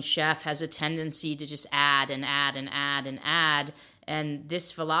young chef has a tendency to just add and add and add and add. And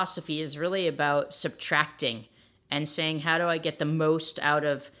this philosophy is really about subtracting and saying, how do I get the most out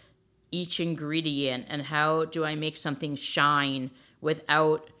of each ingredient, and how do I make something shine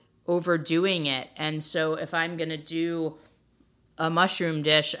without overdoing it? And so if I'm going to do a mushroom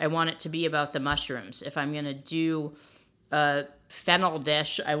dish, I want it to be about the mushrooms. If I'm going to do a fennel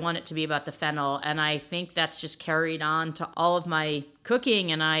dish, I want it to be about the fennel. And I think that's just carried on to all of my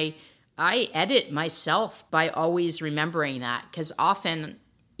cooking. And I edit myself by always remembering that, because often,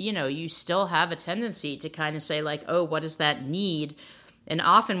 you still have a tendency to kind of say like, oh, what does that need? And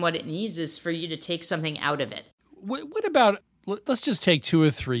often what it needs is for you to take something out of it. What about, let's just take 2 or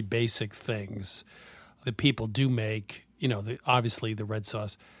 3 basic things that people do make, obviously the red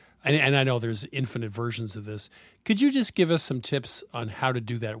sauce. And I know there's infinite versions of this. Could you just give us some tips on how to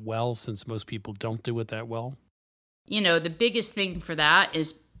do that well, since most people don't do it that well? The biggest thing for that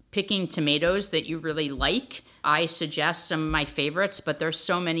is picking tomatoes that you really like. I suggest some of my favorites, but there's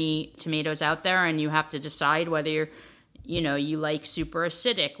so many tomatoes out there, and you have to decide whether you like super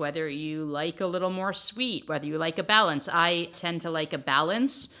acidic, whether you like a little more sweet, whether you like a balance. I tend to like a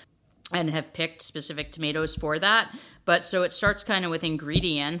balance and have picked specific tomatoes for that. But so it starts kind of with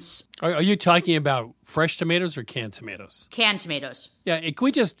ingredients. Are you talking about fresh tomatoes or canned tomatoes? Canned tomatoes. Yeah, can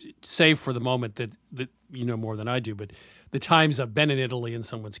we just say for the moment that you know more than I do, but the times I've been in Italy in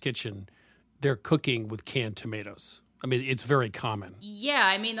someone's kitchen, they're cooking with canned tomatoes. I mean, it's very common. Yeah,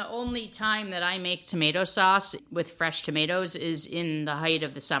 I mean, the only time that I make tomato sauce with fresh tomatoes is in the height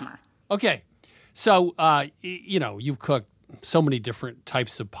of the summer. Okay, so, you've cooked so many different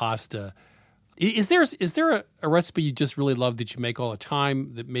types of pasta. Is there a recipe you just really love that you make all the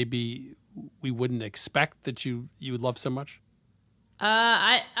time that maybe we wouldn't expect that you would love so much?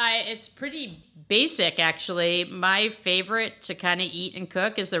 It's pretty basic, actually. My favorite to kind of eat and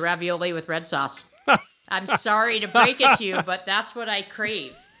cook is the ravioli with red sauce. I'm sorry to break it to you, but that's what I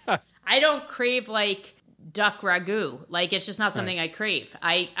crave. I don't crave like duck ragu. Like, it's just not something I crave.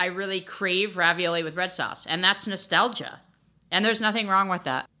 I really crave ravioli with red sauce, and that's nostalgia. And there's nothing wrong with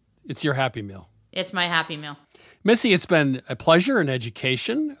that. It's your happy meal. It's my happy meal. Missy, it's been a pleasure and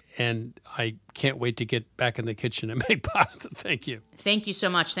education, and I can't wait to get back in the kitchen and make pasta. Thank you. Thank you so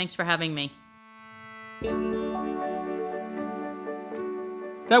much. Thanks for having me.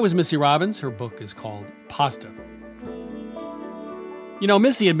 That was Missy Robbins. Her book is called Pasta.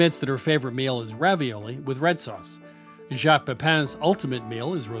 Missy admits that her favorite meal is ravioli with red sauce. Jacques Pepin's ultimate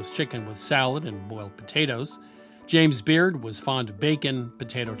meal is roast chicken with salad and boiled potatoes. James Beard was fond of bacon,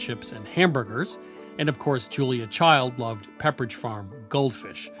 potato chips, and hamburgers. And of course, Julia Child loved Pepperidge Farm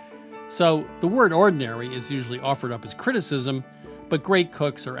goldfish. So the word ordinary is usually offered up as criticism, but great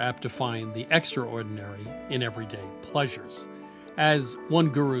cooks are apt to find the extraordinary in everyday pleasures. As one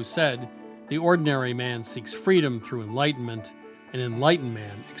guru said, the ordinary man seeks freedom through enlightenment, an enlightened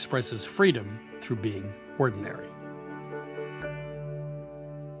man expresses freedom through being ordinary.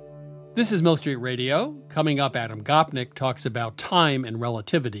 This is Milk Street Radio. Coming up, Adam Gopnik talks about time and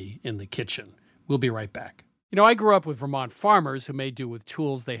relativity in the kitchen. We'll be right back. I grew up with Vermont farmers who made do with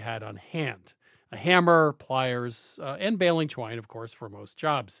tools they had on hand. A hammer, pliers, and baling twine, of course, for most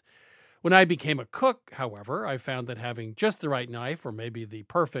jobs. When I became a cook, however, I found that having just the right knife or maybe the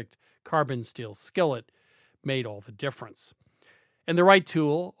perfect carbon steel skillet made all the difference. And the right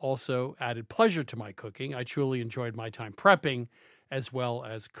tool also added pleasure to my cooking. I truly enjoyed my time prepping as well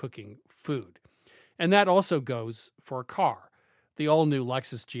as cooking food. And that also goes for a car. The all-new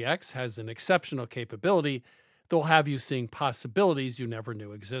Lexus GX has an exceptional capability that will have you seeing possibilities you never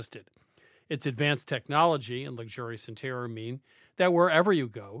knew existed. Its advanced technology and luxurious interior mean that wherever you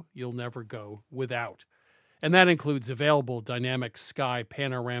go, you'll never go without. And that includes available dynamic sky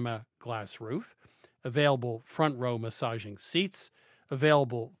panorama glass roof, available front row massaging seats,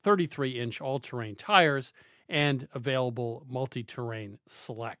 available 33-inch all-terrain tires, and available multi-terrain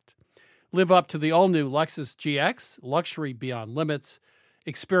select. Live up to the all-new Lexus GX, luxury beyond limits.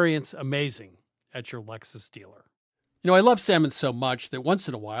 Experience amazing at your Lexus dealer. I love salmon so much that once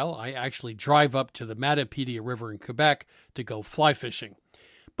in a while I actually drive up to the Matapedia River in Quebec to go fly fishing.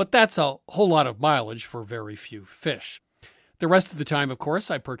 But that's a whole lot of mileage for very few fish. The rest of the time, of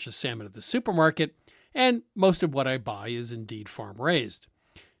course, I purchase salmon at the supermarket, and most of what I buy is indeed farm-raised.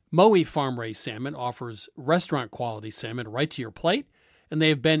 Mowi farm-raised salmon offers restaurant-quality salmon right to your plate, and they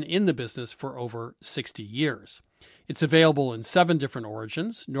have been in the business for over 60 years. It's available in 7 different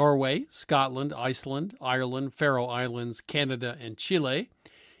origins: Norway, Scotland, Iceland, Ireland, Faroe Islands, Canada, and Chile.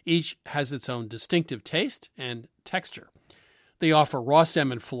 Each has its own distinctive taste and texture. They offer raw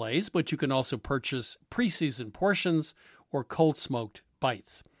salmon fillets, but you can also purchase pre-seasoned portions or cold-smoked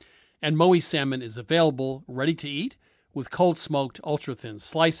bites. And Mowi salmon is available ready to eat with cold-smoked ultra-thin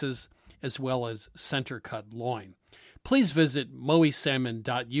slices as well as center-cut loin. Please visit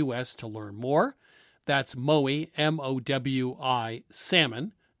mowisalmon.us to learn more. That's Mowi, M-O-W-I,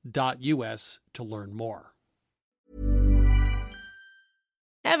 salmon.us to learn more.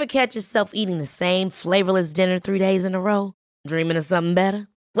 Ever catch yourself eating the same flavorless dinner 3 days in a row? Dreaming of something better?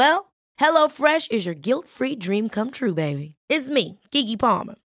 Well, HelloFresh is your guilt-free dream come true, baby. It's me, Keke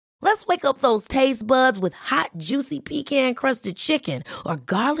Palmer. Let's wake up those taste buds with hot, juicy pecan-crusted chicken or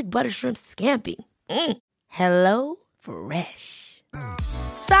garlic butter shrimp scampi. Hello Fresh.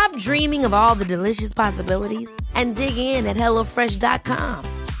 Stop dreaming of all the delicious possibilities and dig in at HelloFresh.com.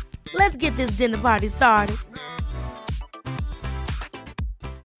 Let's get this dinner party started.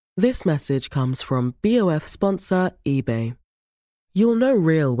 This message comes from BOF sponsor eBay. You'll know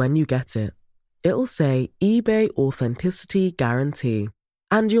real when you get it. It'll say eBay Authenticity Guarantee.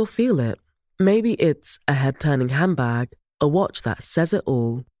 And you'll feel it. Maybe it's a head-turning handbag, a watch that says it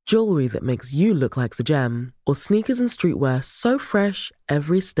all, jewelry that makes you look like the gem, or sneakers and streetwear so fresh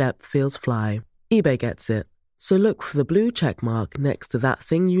every step feels fly. eBay gets it. So look for the blue check mark next to that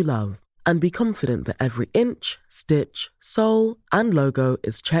thing you love and be confident that every inch, stitch, sole, and logo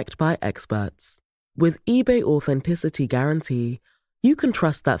is checked by experts. With eBay Authenticity Guarantee, you can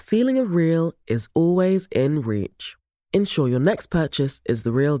trust that feeling of real is always in reach. Ensure your next purchase is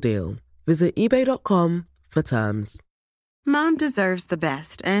the real deal. Visit ebay.com for terms. Mom deserves the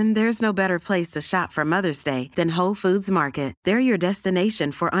best, and there's no better place to shop for Mother's Day than Whole Foods Market. They're your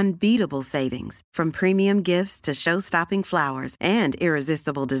destination for unbeatable savings, from premium gifts to show-stopping flowers and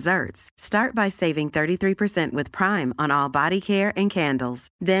irresistible desserts. Start by saving 33% with Prime on all body care and candles.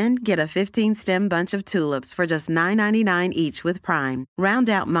 Then get a 15-stem bunch of tulips for just $9.99 each with Prime. Round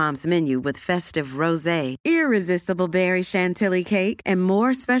out Mom's menu with festive rosé, irresistible berry chantilly cake, and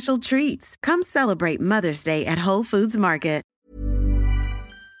more special treats. Come celebrate Mother's Day at Whole Foods Market.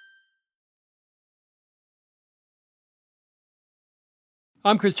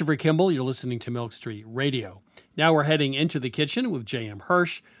 I'm Christopher Kimball. You're listening to Milk Street Radio. Now we're heading into the kitchen with J.M.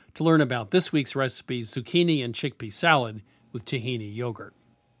 Hirsch to learn about this week's recipe, zucchini and chickpea salad with tahini yogurt.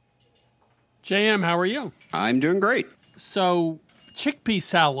 J.M., how are you? I'm doing great. So, chickpea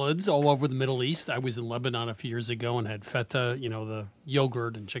salads all over the Middle East. I was in Lebanon a few years ago and had feta, the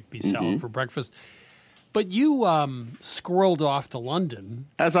yogurt and chickpea salad for breakfast. But you squirreled off to London.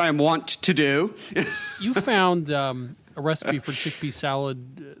 As I am wont to do. You found a recipe for chickpea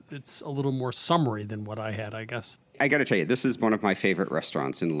salad that's a little more summery than what I had, I guess. I got to tell you, this is one of my favorite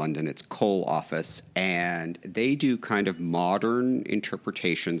restaurants in London. It's Cole Office, and they do kind of modern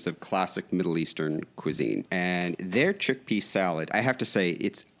interpretations of classic Middle Eastern cuisine. And their chickpea salad, I have to say,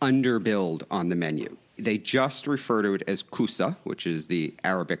 it's underbilled on the menu. They just refer to it as kusa, which is the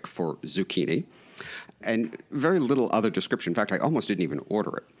Arabic for zucchini, and very little other description. In fact, I almost didn't even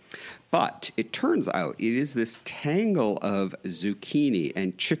order it. But it turns out it is this tangle of zucchini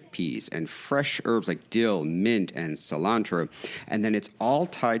and chickpeas and fresh herbs like dill, mint, and cilantro. And then it's all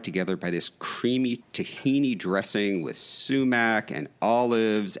tied together by this creamy tahini dressing with sumac and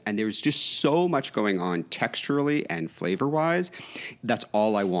olives. And there's just so much going on texturally and flavor-wise. That's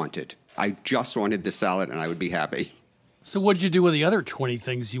all I wanted. I just wanted the salad and I would be happy. So what did you do with the other 20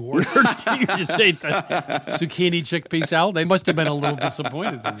 things you ordered? You just ate the zucchini chickpea salad? They must have been a little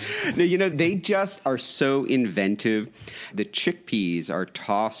disappointed in you. No, they just are so inventive. The chickpeas are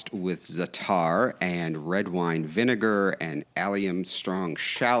tossed with za'atar and red wine vinegar and allium strong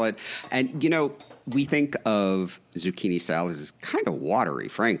shallot. And, we think of zucchini salad as kind of watery,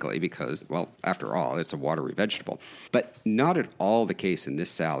 frankly, because, well, after all, it's a watery vegetable. But not at all the case in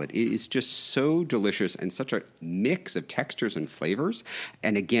this salad. It is just so delicious and such a mix of textures and flavors.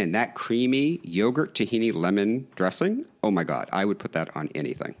 And again, that creamy yogurt tahini lemon dressing, oh my God, I would put that on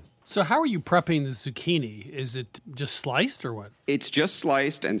anything. So how are you prepping the zucchini? Is it just sliced or what? It's just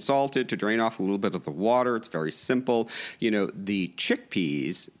sliced and salted to drain off a little bit of the water. It's very simple. The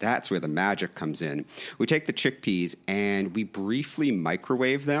chickpeas, that's where the magic comes in. We take the chickpeas and we briefly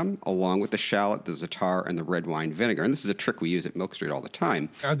microwave them along with the shallot, the za'atar, and the red wine vinegar. And this is a trick we use at Milk Street all the time.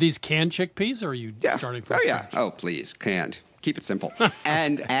 Are these canned chickpeas or are you starting from scratch? Oh, please, canned. Keep it simple.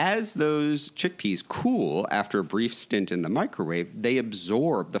 And as those chickpeas cool after a brief stint in the microwave, they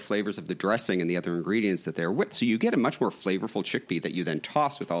absorb the flavors of the dressing and the other ingredients that they're with. So you get a much more flavorful chickpea that you then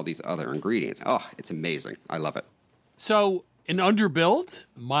toss with all these other ingredients. Oh, it's amazing. I love it. So an underbuilt,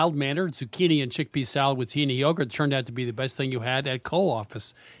 mild-mannered zucchini and chickpea salad with tahini yogurt turned out to be the best thing you had at Cole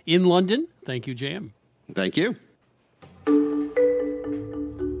office in London. Thank you, JM. Thank you.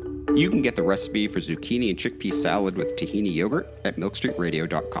 You can get the recipe for zucchini and chickpea salad with tahini yogurt at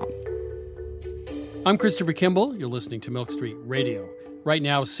milkstreetradio.com. I'm Christopher Kimball. You're listening to Milk Street Radio. Right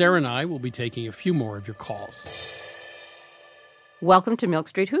now, Sarah and I will be taking a few more of your calls. Welcome to Milk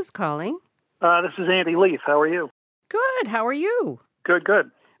Street. Who's calling? This is Andy Leaf. How are you? Good. How are you? Good, good.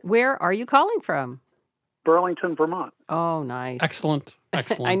 Where are you calling from? Burlington, Vermont. Oh, nice. Excellent.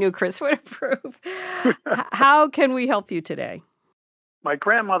 Excellent. I knew Chris would approve. How can we help you today? My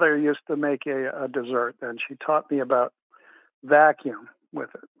grandmother used to make a dessert, and she taught me about vacuum with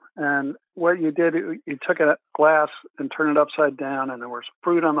it. And what you did, you took a glass and turned it upside down, and there was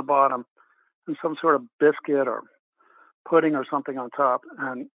fruit on the bottom and some sort of biscuit or pudding or something on top.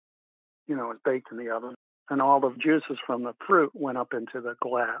 And, it was baked in the oven. And all the juices from the fruit went up into the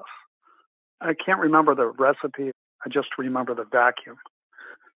glass. I can't remember the recipe. I just remember the vacuum.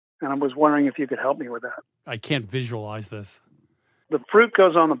 And I was wondering if you could help me with that. I can't visualize this. The fruit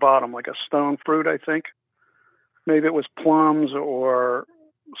goes on the bottom, like a stone fruit, I think. Maybe it was plums or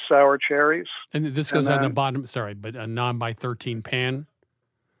sour cherries. And this goes on the bottom, but a 9x13 pan?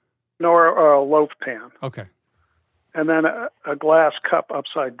 No, or a loaf pan. Okay. And then a glass cup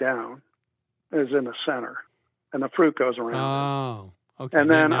upside down is in the center, and the fruit goes around. Oh, okay. And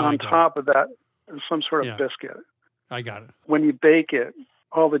then on top of that is some sort of biscuit. I got it. When you bake it,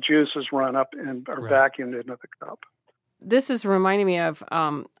 all the juices run up and are vacuumed into the cup. This is reminding me of,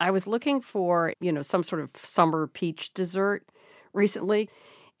 I was looking for, some sort of summer peach dessert recently,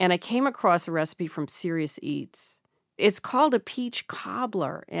 and I came across a recipe from Serious Eats. It's called a peach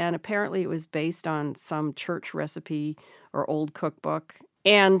cobbler, and apparently it was based on some church recipe or old cookbook.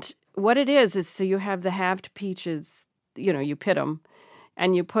 And what it is so you have the halved peaches, you pit them,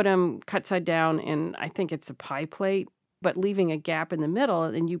 and you put them cut side down in, I think it's a pie plate, but leaving a gap in the middle,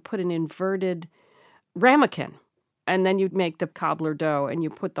 and you put an inverted ramekin. And then you'd make the cobbler dough and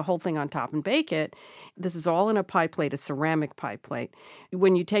you put the whole thing on top and bake it. This is all in a pie plate, a ceramic pie plate.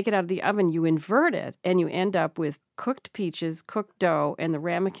 When you take it out of the oven, you invert it and you end up with cooked peaches, cooked dough, and the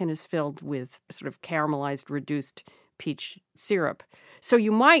ramekin is filled with sort of caramelized, reduced peach syrup. So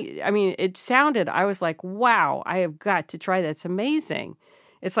you might, it sounded, I was like, wow, I have got to try that. It's amazing.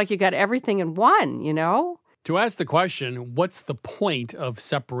 It's like you got everything in one, To ask the question, what's the point of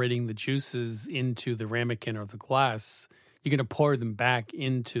separating the juices into the ramekin or the glass? You're going to pour them back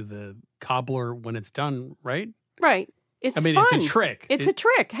into the cobbler when it's done, right? Right. It's fun. It's a trick. It's a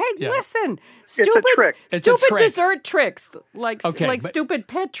trick. Hey, listen. Stupid dessert tricks, stupid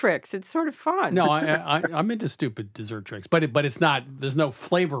pet tricks. It's sort of fun. No, I'm into stupid dessert tricks, but it's not. There's no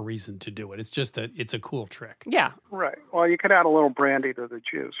flavor reason to do it. It's just it's a cool trick. Yeah. Right. Well, you could add a little brandy to the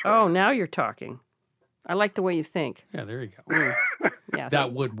juice. Right? Oh, now you're talking. I like the way you think. Yeah, there you go. Yeah,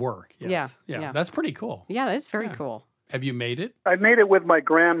 that would work. Yes. Yeah. That's pretty cool. Yeah, that's very cool. Have you made it? I made it with my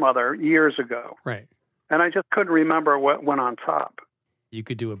grandmother years ago. Right. And I just couldn't remember what went on top. You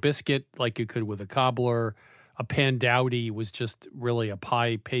could do a biscuit like you could with a cobbler. A pandowdy was just really a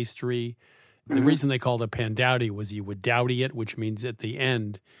pie pastry. The reason they called it pandowdy was you would dowdy it, which means at the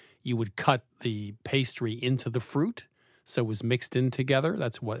end you would cut the pastry into the fruit. So it was mixed in together.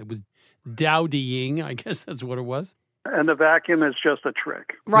 That's what it was. Dowdying, I guess that's what it was. And the vacuum is just a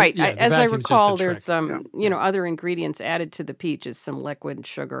trick. Right. Yeah, as I recall, there's some, other ingredients added to the peaches, some liquid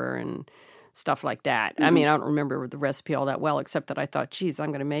sugar and stuff like that. I mean, I don't remember the recipe all that well, except that I thought, geez, I'm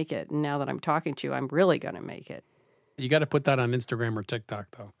going to make it. And now that I'm talking to you, I'm really going to make it. You got to put that on Instagram or TikTok,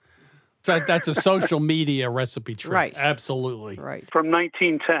 though. So that's a social media recipe trick. Right. Absolutely. Right. From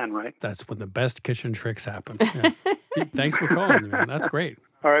 1910, right? That's when the best kitchen tricks happen. Yeah. Thanks for calling, man. That's great.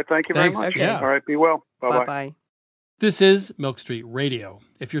 All right. Thank you very much. Okay. Yeah. All right. Be well. Bye-bye. Bye-bye. This is Milk Street Radio.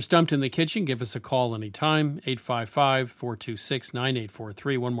 If you're stumped in the kitchen, give us a call anytime,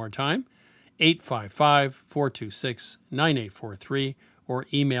 855-426-9843. One more time, 855-426-9843, or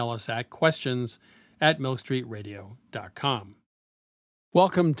email us at questions@milkstreetradio.com.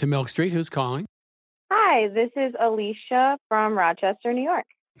 Welcome to Milk Street. Who's calling? Hi, this is Alicia from Rochester, New York.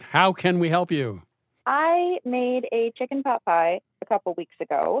 How can we help you? I made a chicken pot pie a couple weeks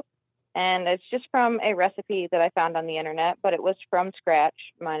ago, and it's just from a recipe that I found on the internet, but it was from scratch,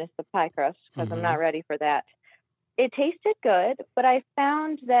 minus the pie crust, because I'm not ready for that. It tasted good, but I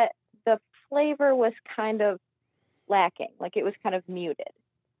found that the flavor was kind of lacking, like it was kind of muted.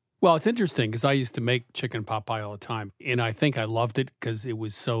 Well, it's interesting because I used to make chicken pot pie all the time, and I think I loved it because it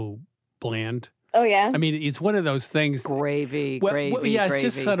was so bland. Oh, yeah? I mean, it's one of those things. Gravy. Yeah, it's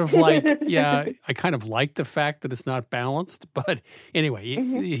just sort of like, yeah, I kind of like the fact that it's not balanced. But anyway,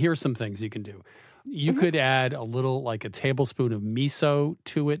 here's some things you can do. You could add a little, like a tablespoon of miso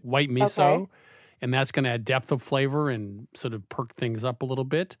to it, white miso, and that's going to add depth of flavor and sort of perk things up a little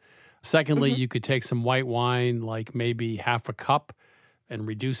bit. Secondly, you could take some white wine, like maybe half a cup, and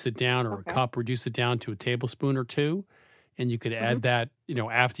reduce it down, or a cup, reduce it down to a tablespoon or two. And you could add that,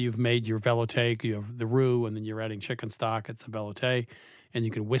 after you've made your velouté, you have the roux, and then you're adding chicken stock. It's a velouté. And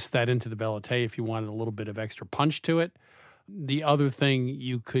you can whisk that into the velouté if you wanted a little bit of extra punch to it. The other thing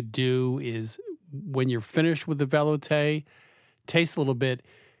you could do is when you're finished with the velouté, taste a little bit.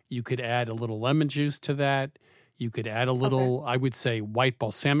 You could add a little lemon juice to that. You could add a little, I would say, white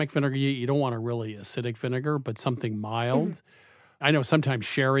balsamic vinegar. You don't want a really acidic vinegar, but something mild. I know sometimes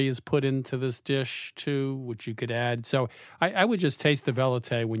sherry is put into this dish too, which you could add. So I would just taste the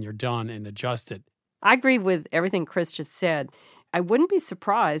velouté when you're done and adjust it. I agree with everything Chris just said. I wouldn't be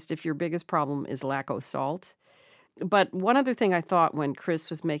surprised if your biggest problem is lack of salt. But one other thing I thought when Chris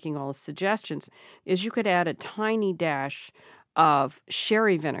was making all his suggestions is you could add a tiny dash of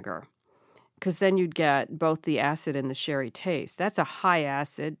sherry vinegar, because then you'd get both the acid and the sherry taste. That's a high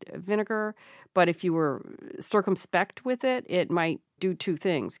acid vinegar, but if you were circumspect with it, it might do two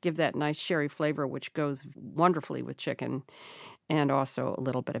things. Give that nice sherry flavor, which goes wonderfully with chicken, and also a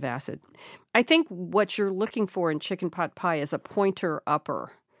little bit of acid. I think what you're looking for in chicken pot pie is a pointer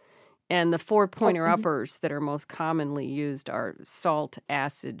upper. And the 4 pointer uppers that are most commonly used are salt,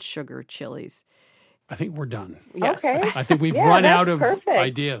 acid, sugar, chilies. I think we're done. Yes. Okay. I think we've run out of perfect.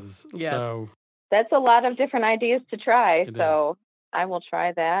 ideas. Yes. So That's a lot of different ideas to try, so I will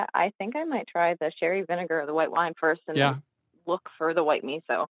try that. I think I might try the sherry vinegar or the white wine first and then look for the white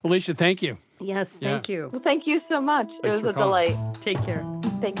miso. Alicia, thank you. Yes, thank you. Well, thank you so much. Thanks it for was a calling. delight. Take care.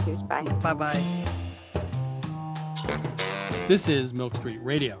 Thank you. Bye. Bye-bye. This is Milk Street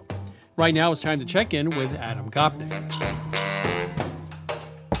Radio. Right now it's time to check in with Adam Gopnik.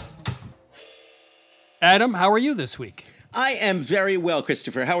 Adam, how are you this week? I am very well,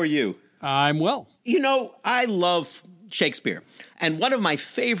 Christopher. How are you? I'm well. You know, I love Shakespeare. And one of my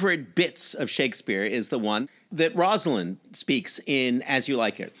favorite bits of Shakespeare is the one that Rosalind speaks in As You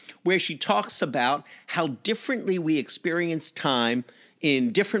Like It, where she talks about how differently we experience time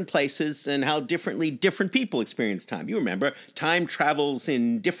in different places and how differently different people experience time. You remember, time travels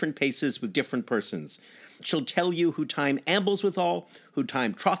in different paces with different persons. She'll tell you who time ambles withal, who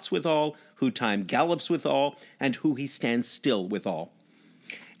time trots withal, who time gallops withal, and who he stands still withal.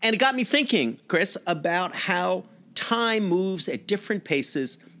 And it got me thinking, Chris, about how time moves at different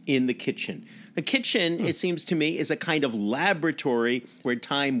paces in the kitchen. The kitchen, it seems to me, is a kind of laboratory where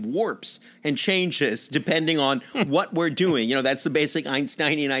time warps and changes depending on what we're doing. You know, that's the basic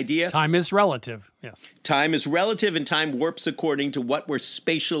Einsteinian idea. Time is relative, yes. Time is relative, and time warps according to what we're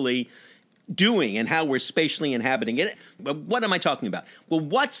spatially doing and how we're spatially inhabiting it. But what am I talking about? Well,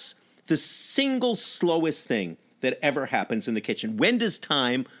 what's the single slowest thing that ever happens in the kitchen? When does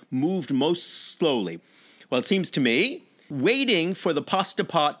time move most slowly? Well, it seems to me waiting for the pasta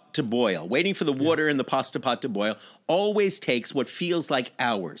pot to boil, waiting for the water in the pasta pot to boil, always takes what feels like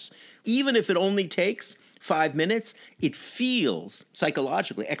hours. Even if it only takes 5 minutes, it feels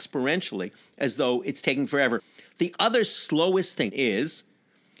psychologically, experientially, as though it's taking forever. The other slowest thing is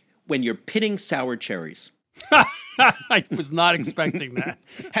when you're pitting sour cherries. I was not expecting that.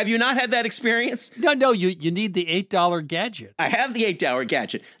 Have you not had that experience? No, you need the $8 gadget. I have the $8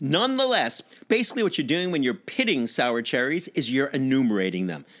 gadget. Nonetheless, basically what you're doing when you're pitting sour cherries is you're enumerating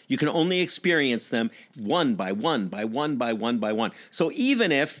them. You can only experience them one by one, by one, by one, by one. So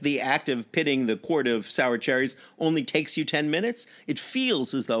even if the act of pitting the quart of sour cherries only takes you 10 minutes, it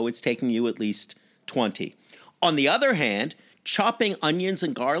feels as though it's taking you at least 20. On the other hand, chopping onions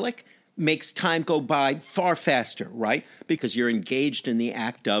and garlic makes time go by far faster, right? Because you're engaged in the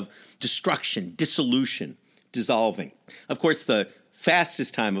act of destruction, dissolution, dissolving. Of course, the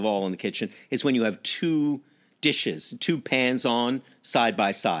fastest time of all in the kitchen is when you have two dishes, two pans on side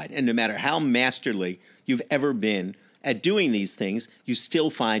by side. And no matter how masterly you've ever been at doing these things, you still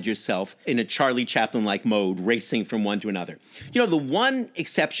find yourself in a Charlie Chaplin-like mode, racing from one to another. You know, the one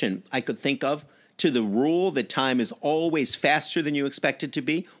exception I could think of to the rule that time is always faster than you expect it to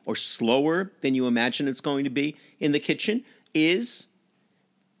be or slower than you imagine it's going to be in the kitchen is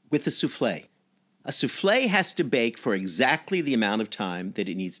with a souffle. A souffle has to bake for exactly the amount of time that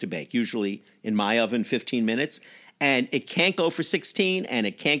it needs to bake, usually in my oven 15 minutes, and it can't go for 16 and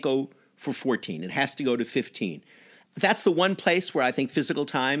it can't go for 14. It has to go to 15. That's the one place where I think physical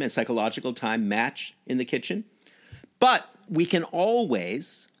time and psychological time match in the kitchen. But we can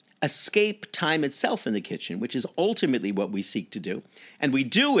always escape time itself in the kitchen, which is ultimately what we seek to do. And we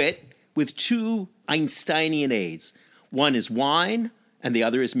do it with two Einsteinian aids. One is wine and the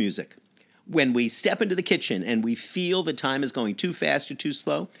other is music. When we step into the kitchen and we feel the time is going too fast or too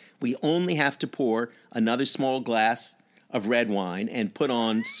slow, we only have to pour another small glass of red wine and put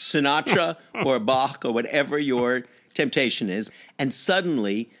on Sinatra or Bach or whatever your temptation is. And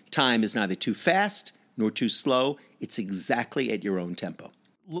suddenly, time is neither too fast nor too slow. It's exactly at your own tempo.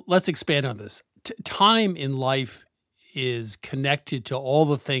 Let's expand on this. Time in life is connected to all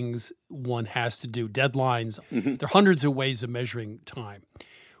the things one has to do, deadlines. Mm-hmm. There are hundreds of ways of measuring time.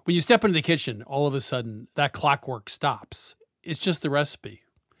 When you step into the kitchen, all of a sudden, that clockwork stops. It's just the recipe.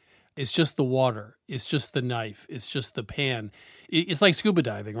 It's just the water. It's just the knife. It's just the pan. It's like scuba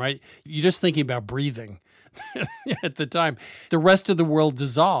diving, right? You're just thinking about breathing at the time. The rest of the world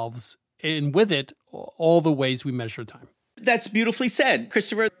dissolves, and with it, all the ways we measure time. That's beautifully said,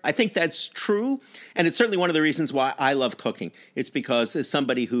 Christopher. I think that's true, and it's certainly one of the reasons why I love cooking. It's because as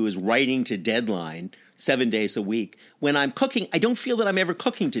somebody who is writing to deadline 7 days a week, when I'm cooking, I don't feel that I'm ever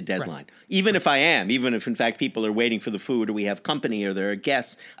cooking to deadline. Right. Even if I am, even if, in fact, people are waiting for the food or we have company or there are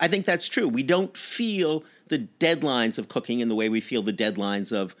guests, I think that's true. We don't feel the deadlines of cooking in the way we feel the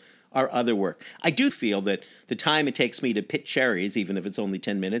deadlines of our other work. I do feel that the time it takes me to pit cherries, even if it's only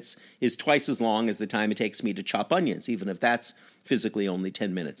 10 minutes, is twice as long as the time it takes me to chop onions, even if that's physically only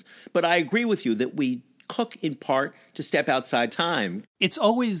 10 minutes. But I agree with you that we cook in part to step outside time. It's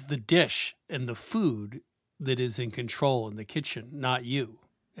always the dish and the food that is in control in the kitchen, not you.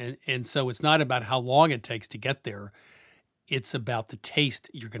 And so it's not about how long it takes to get there. It's about the taste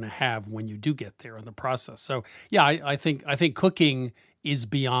you're going to have when you do get there in the process. So, yeah, I think cooking is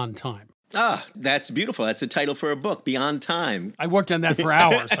beyond time. Ah, that's beautiful. That's a title for a book, Beyond Time. I worked on that for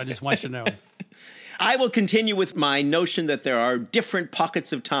hours. I just want you to know. I will continue with my notion that there are different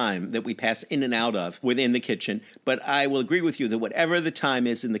pockets of time that we pass in and out of within the kitchen, but I will agree with you that whatever the time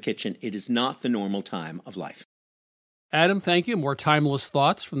is in the kitchen, it is not the normal time of life. Adam, thank you. More timeless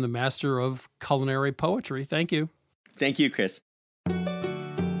thoughts from the master of culinary poetry. Thank you. Thank you, Chris.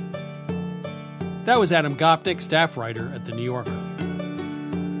 That was Adam Gopnik, staff writer at The New Yorker.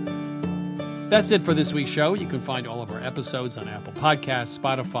 That's it for this week's show. You can find all of our episodes on Apple Podcasts,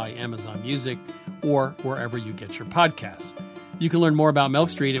 Spotify, Amazon Music, or wherever you get your podcasts. You can learn more about Milk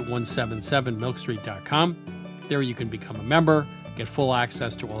Street at 177milkstreet.com. There you can become a member, get full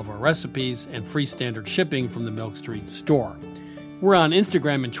access to all of our recipes, and free standard shipping from the Milk Street store. We're on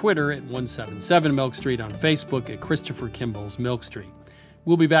Instagram and Twitter at 177Milk Street, on Facebook at Christopher Kimball's Milk Street.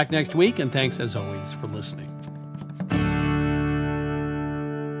 We'll be back next week, and thanks as always for listening.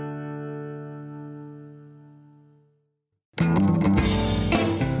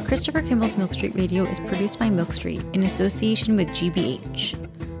 Christopher Kimball's Milk Street Radio is produced by Milk Street in association with GBH.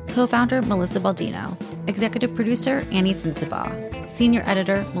 Co-founder Melissa Baldino. Executive producer Annie Sensabaugh. Senior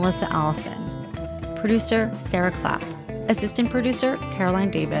editor Melissa Allison. Producer Sarah Clapp. Assistant producer Caroline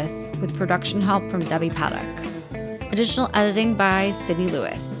Davis, with production help from Debbie Paddock. Additional editing by Sydney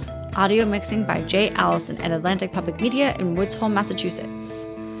Lewis. Audio mixing by Jay Allison at Atlantic Public Media in Woods Hole, Massachusetts.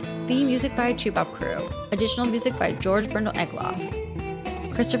 Theme music by Chubop Crew. Additional music by George Brindle Egloff.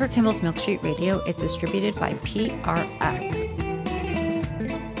 Christopher Kimball's Milk Street Radio is distributed by PRX.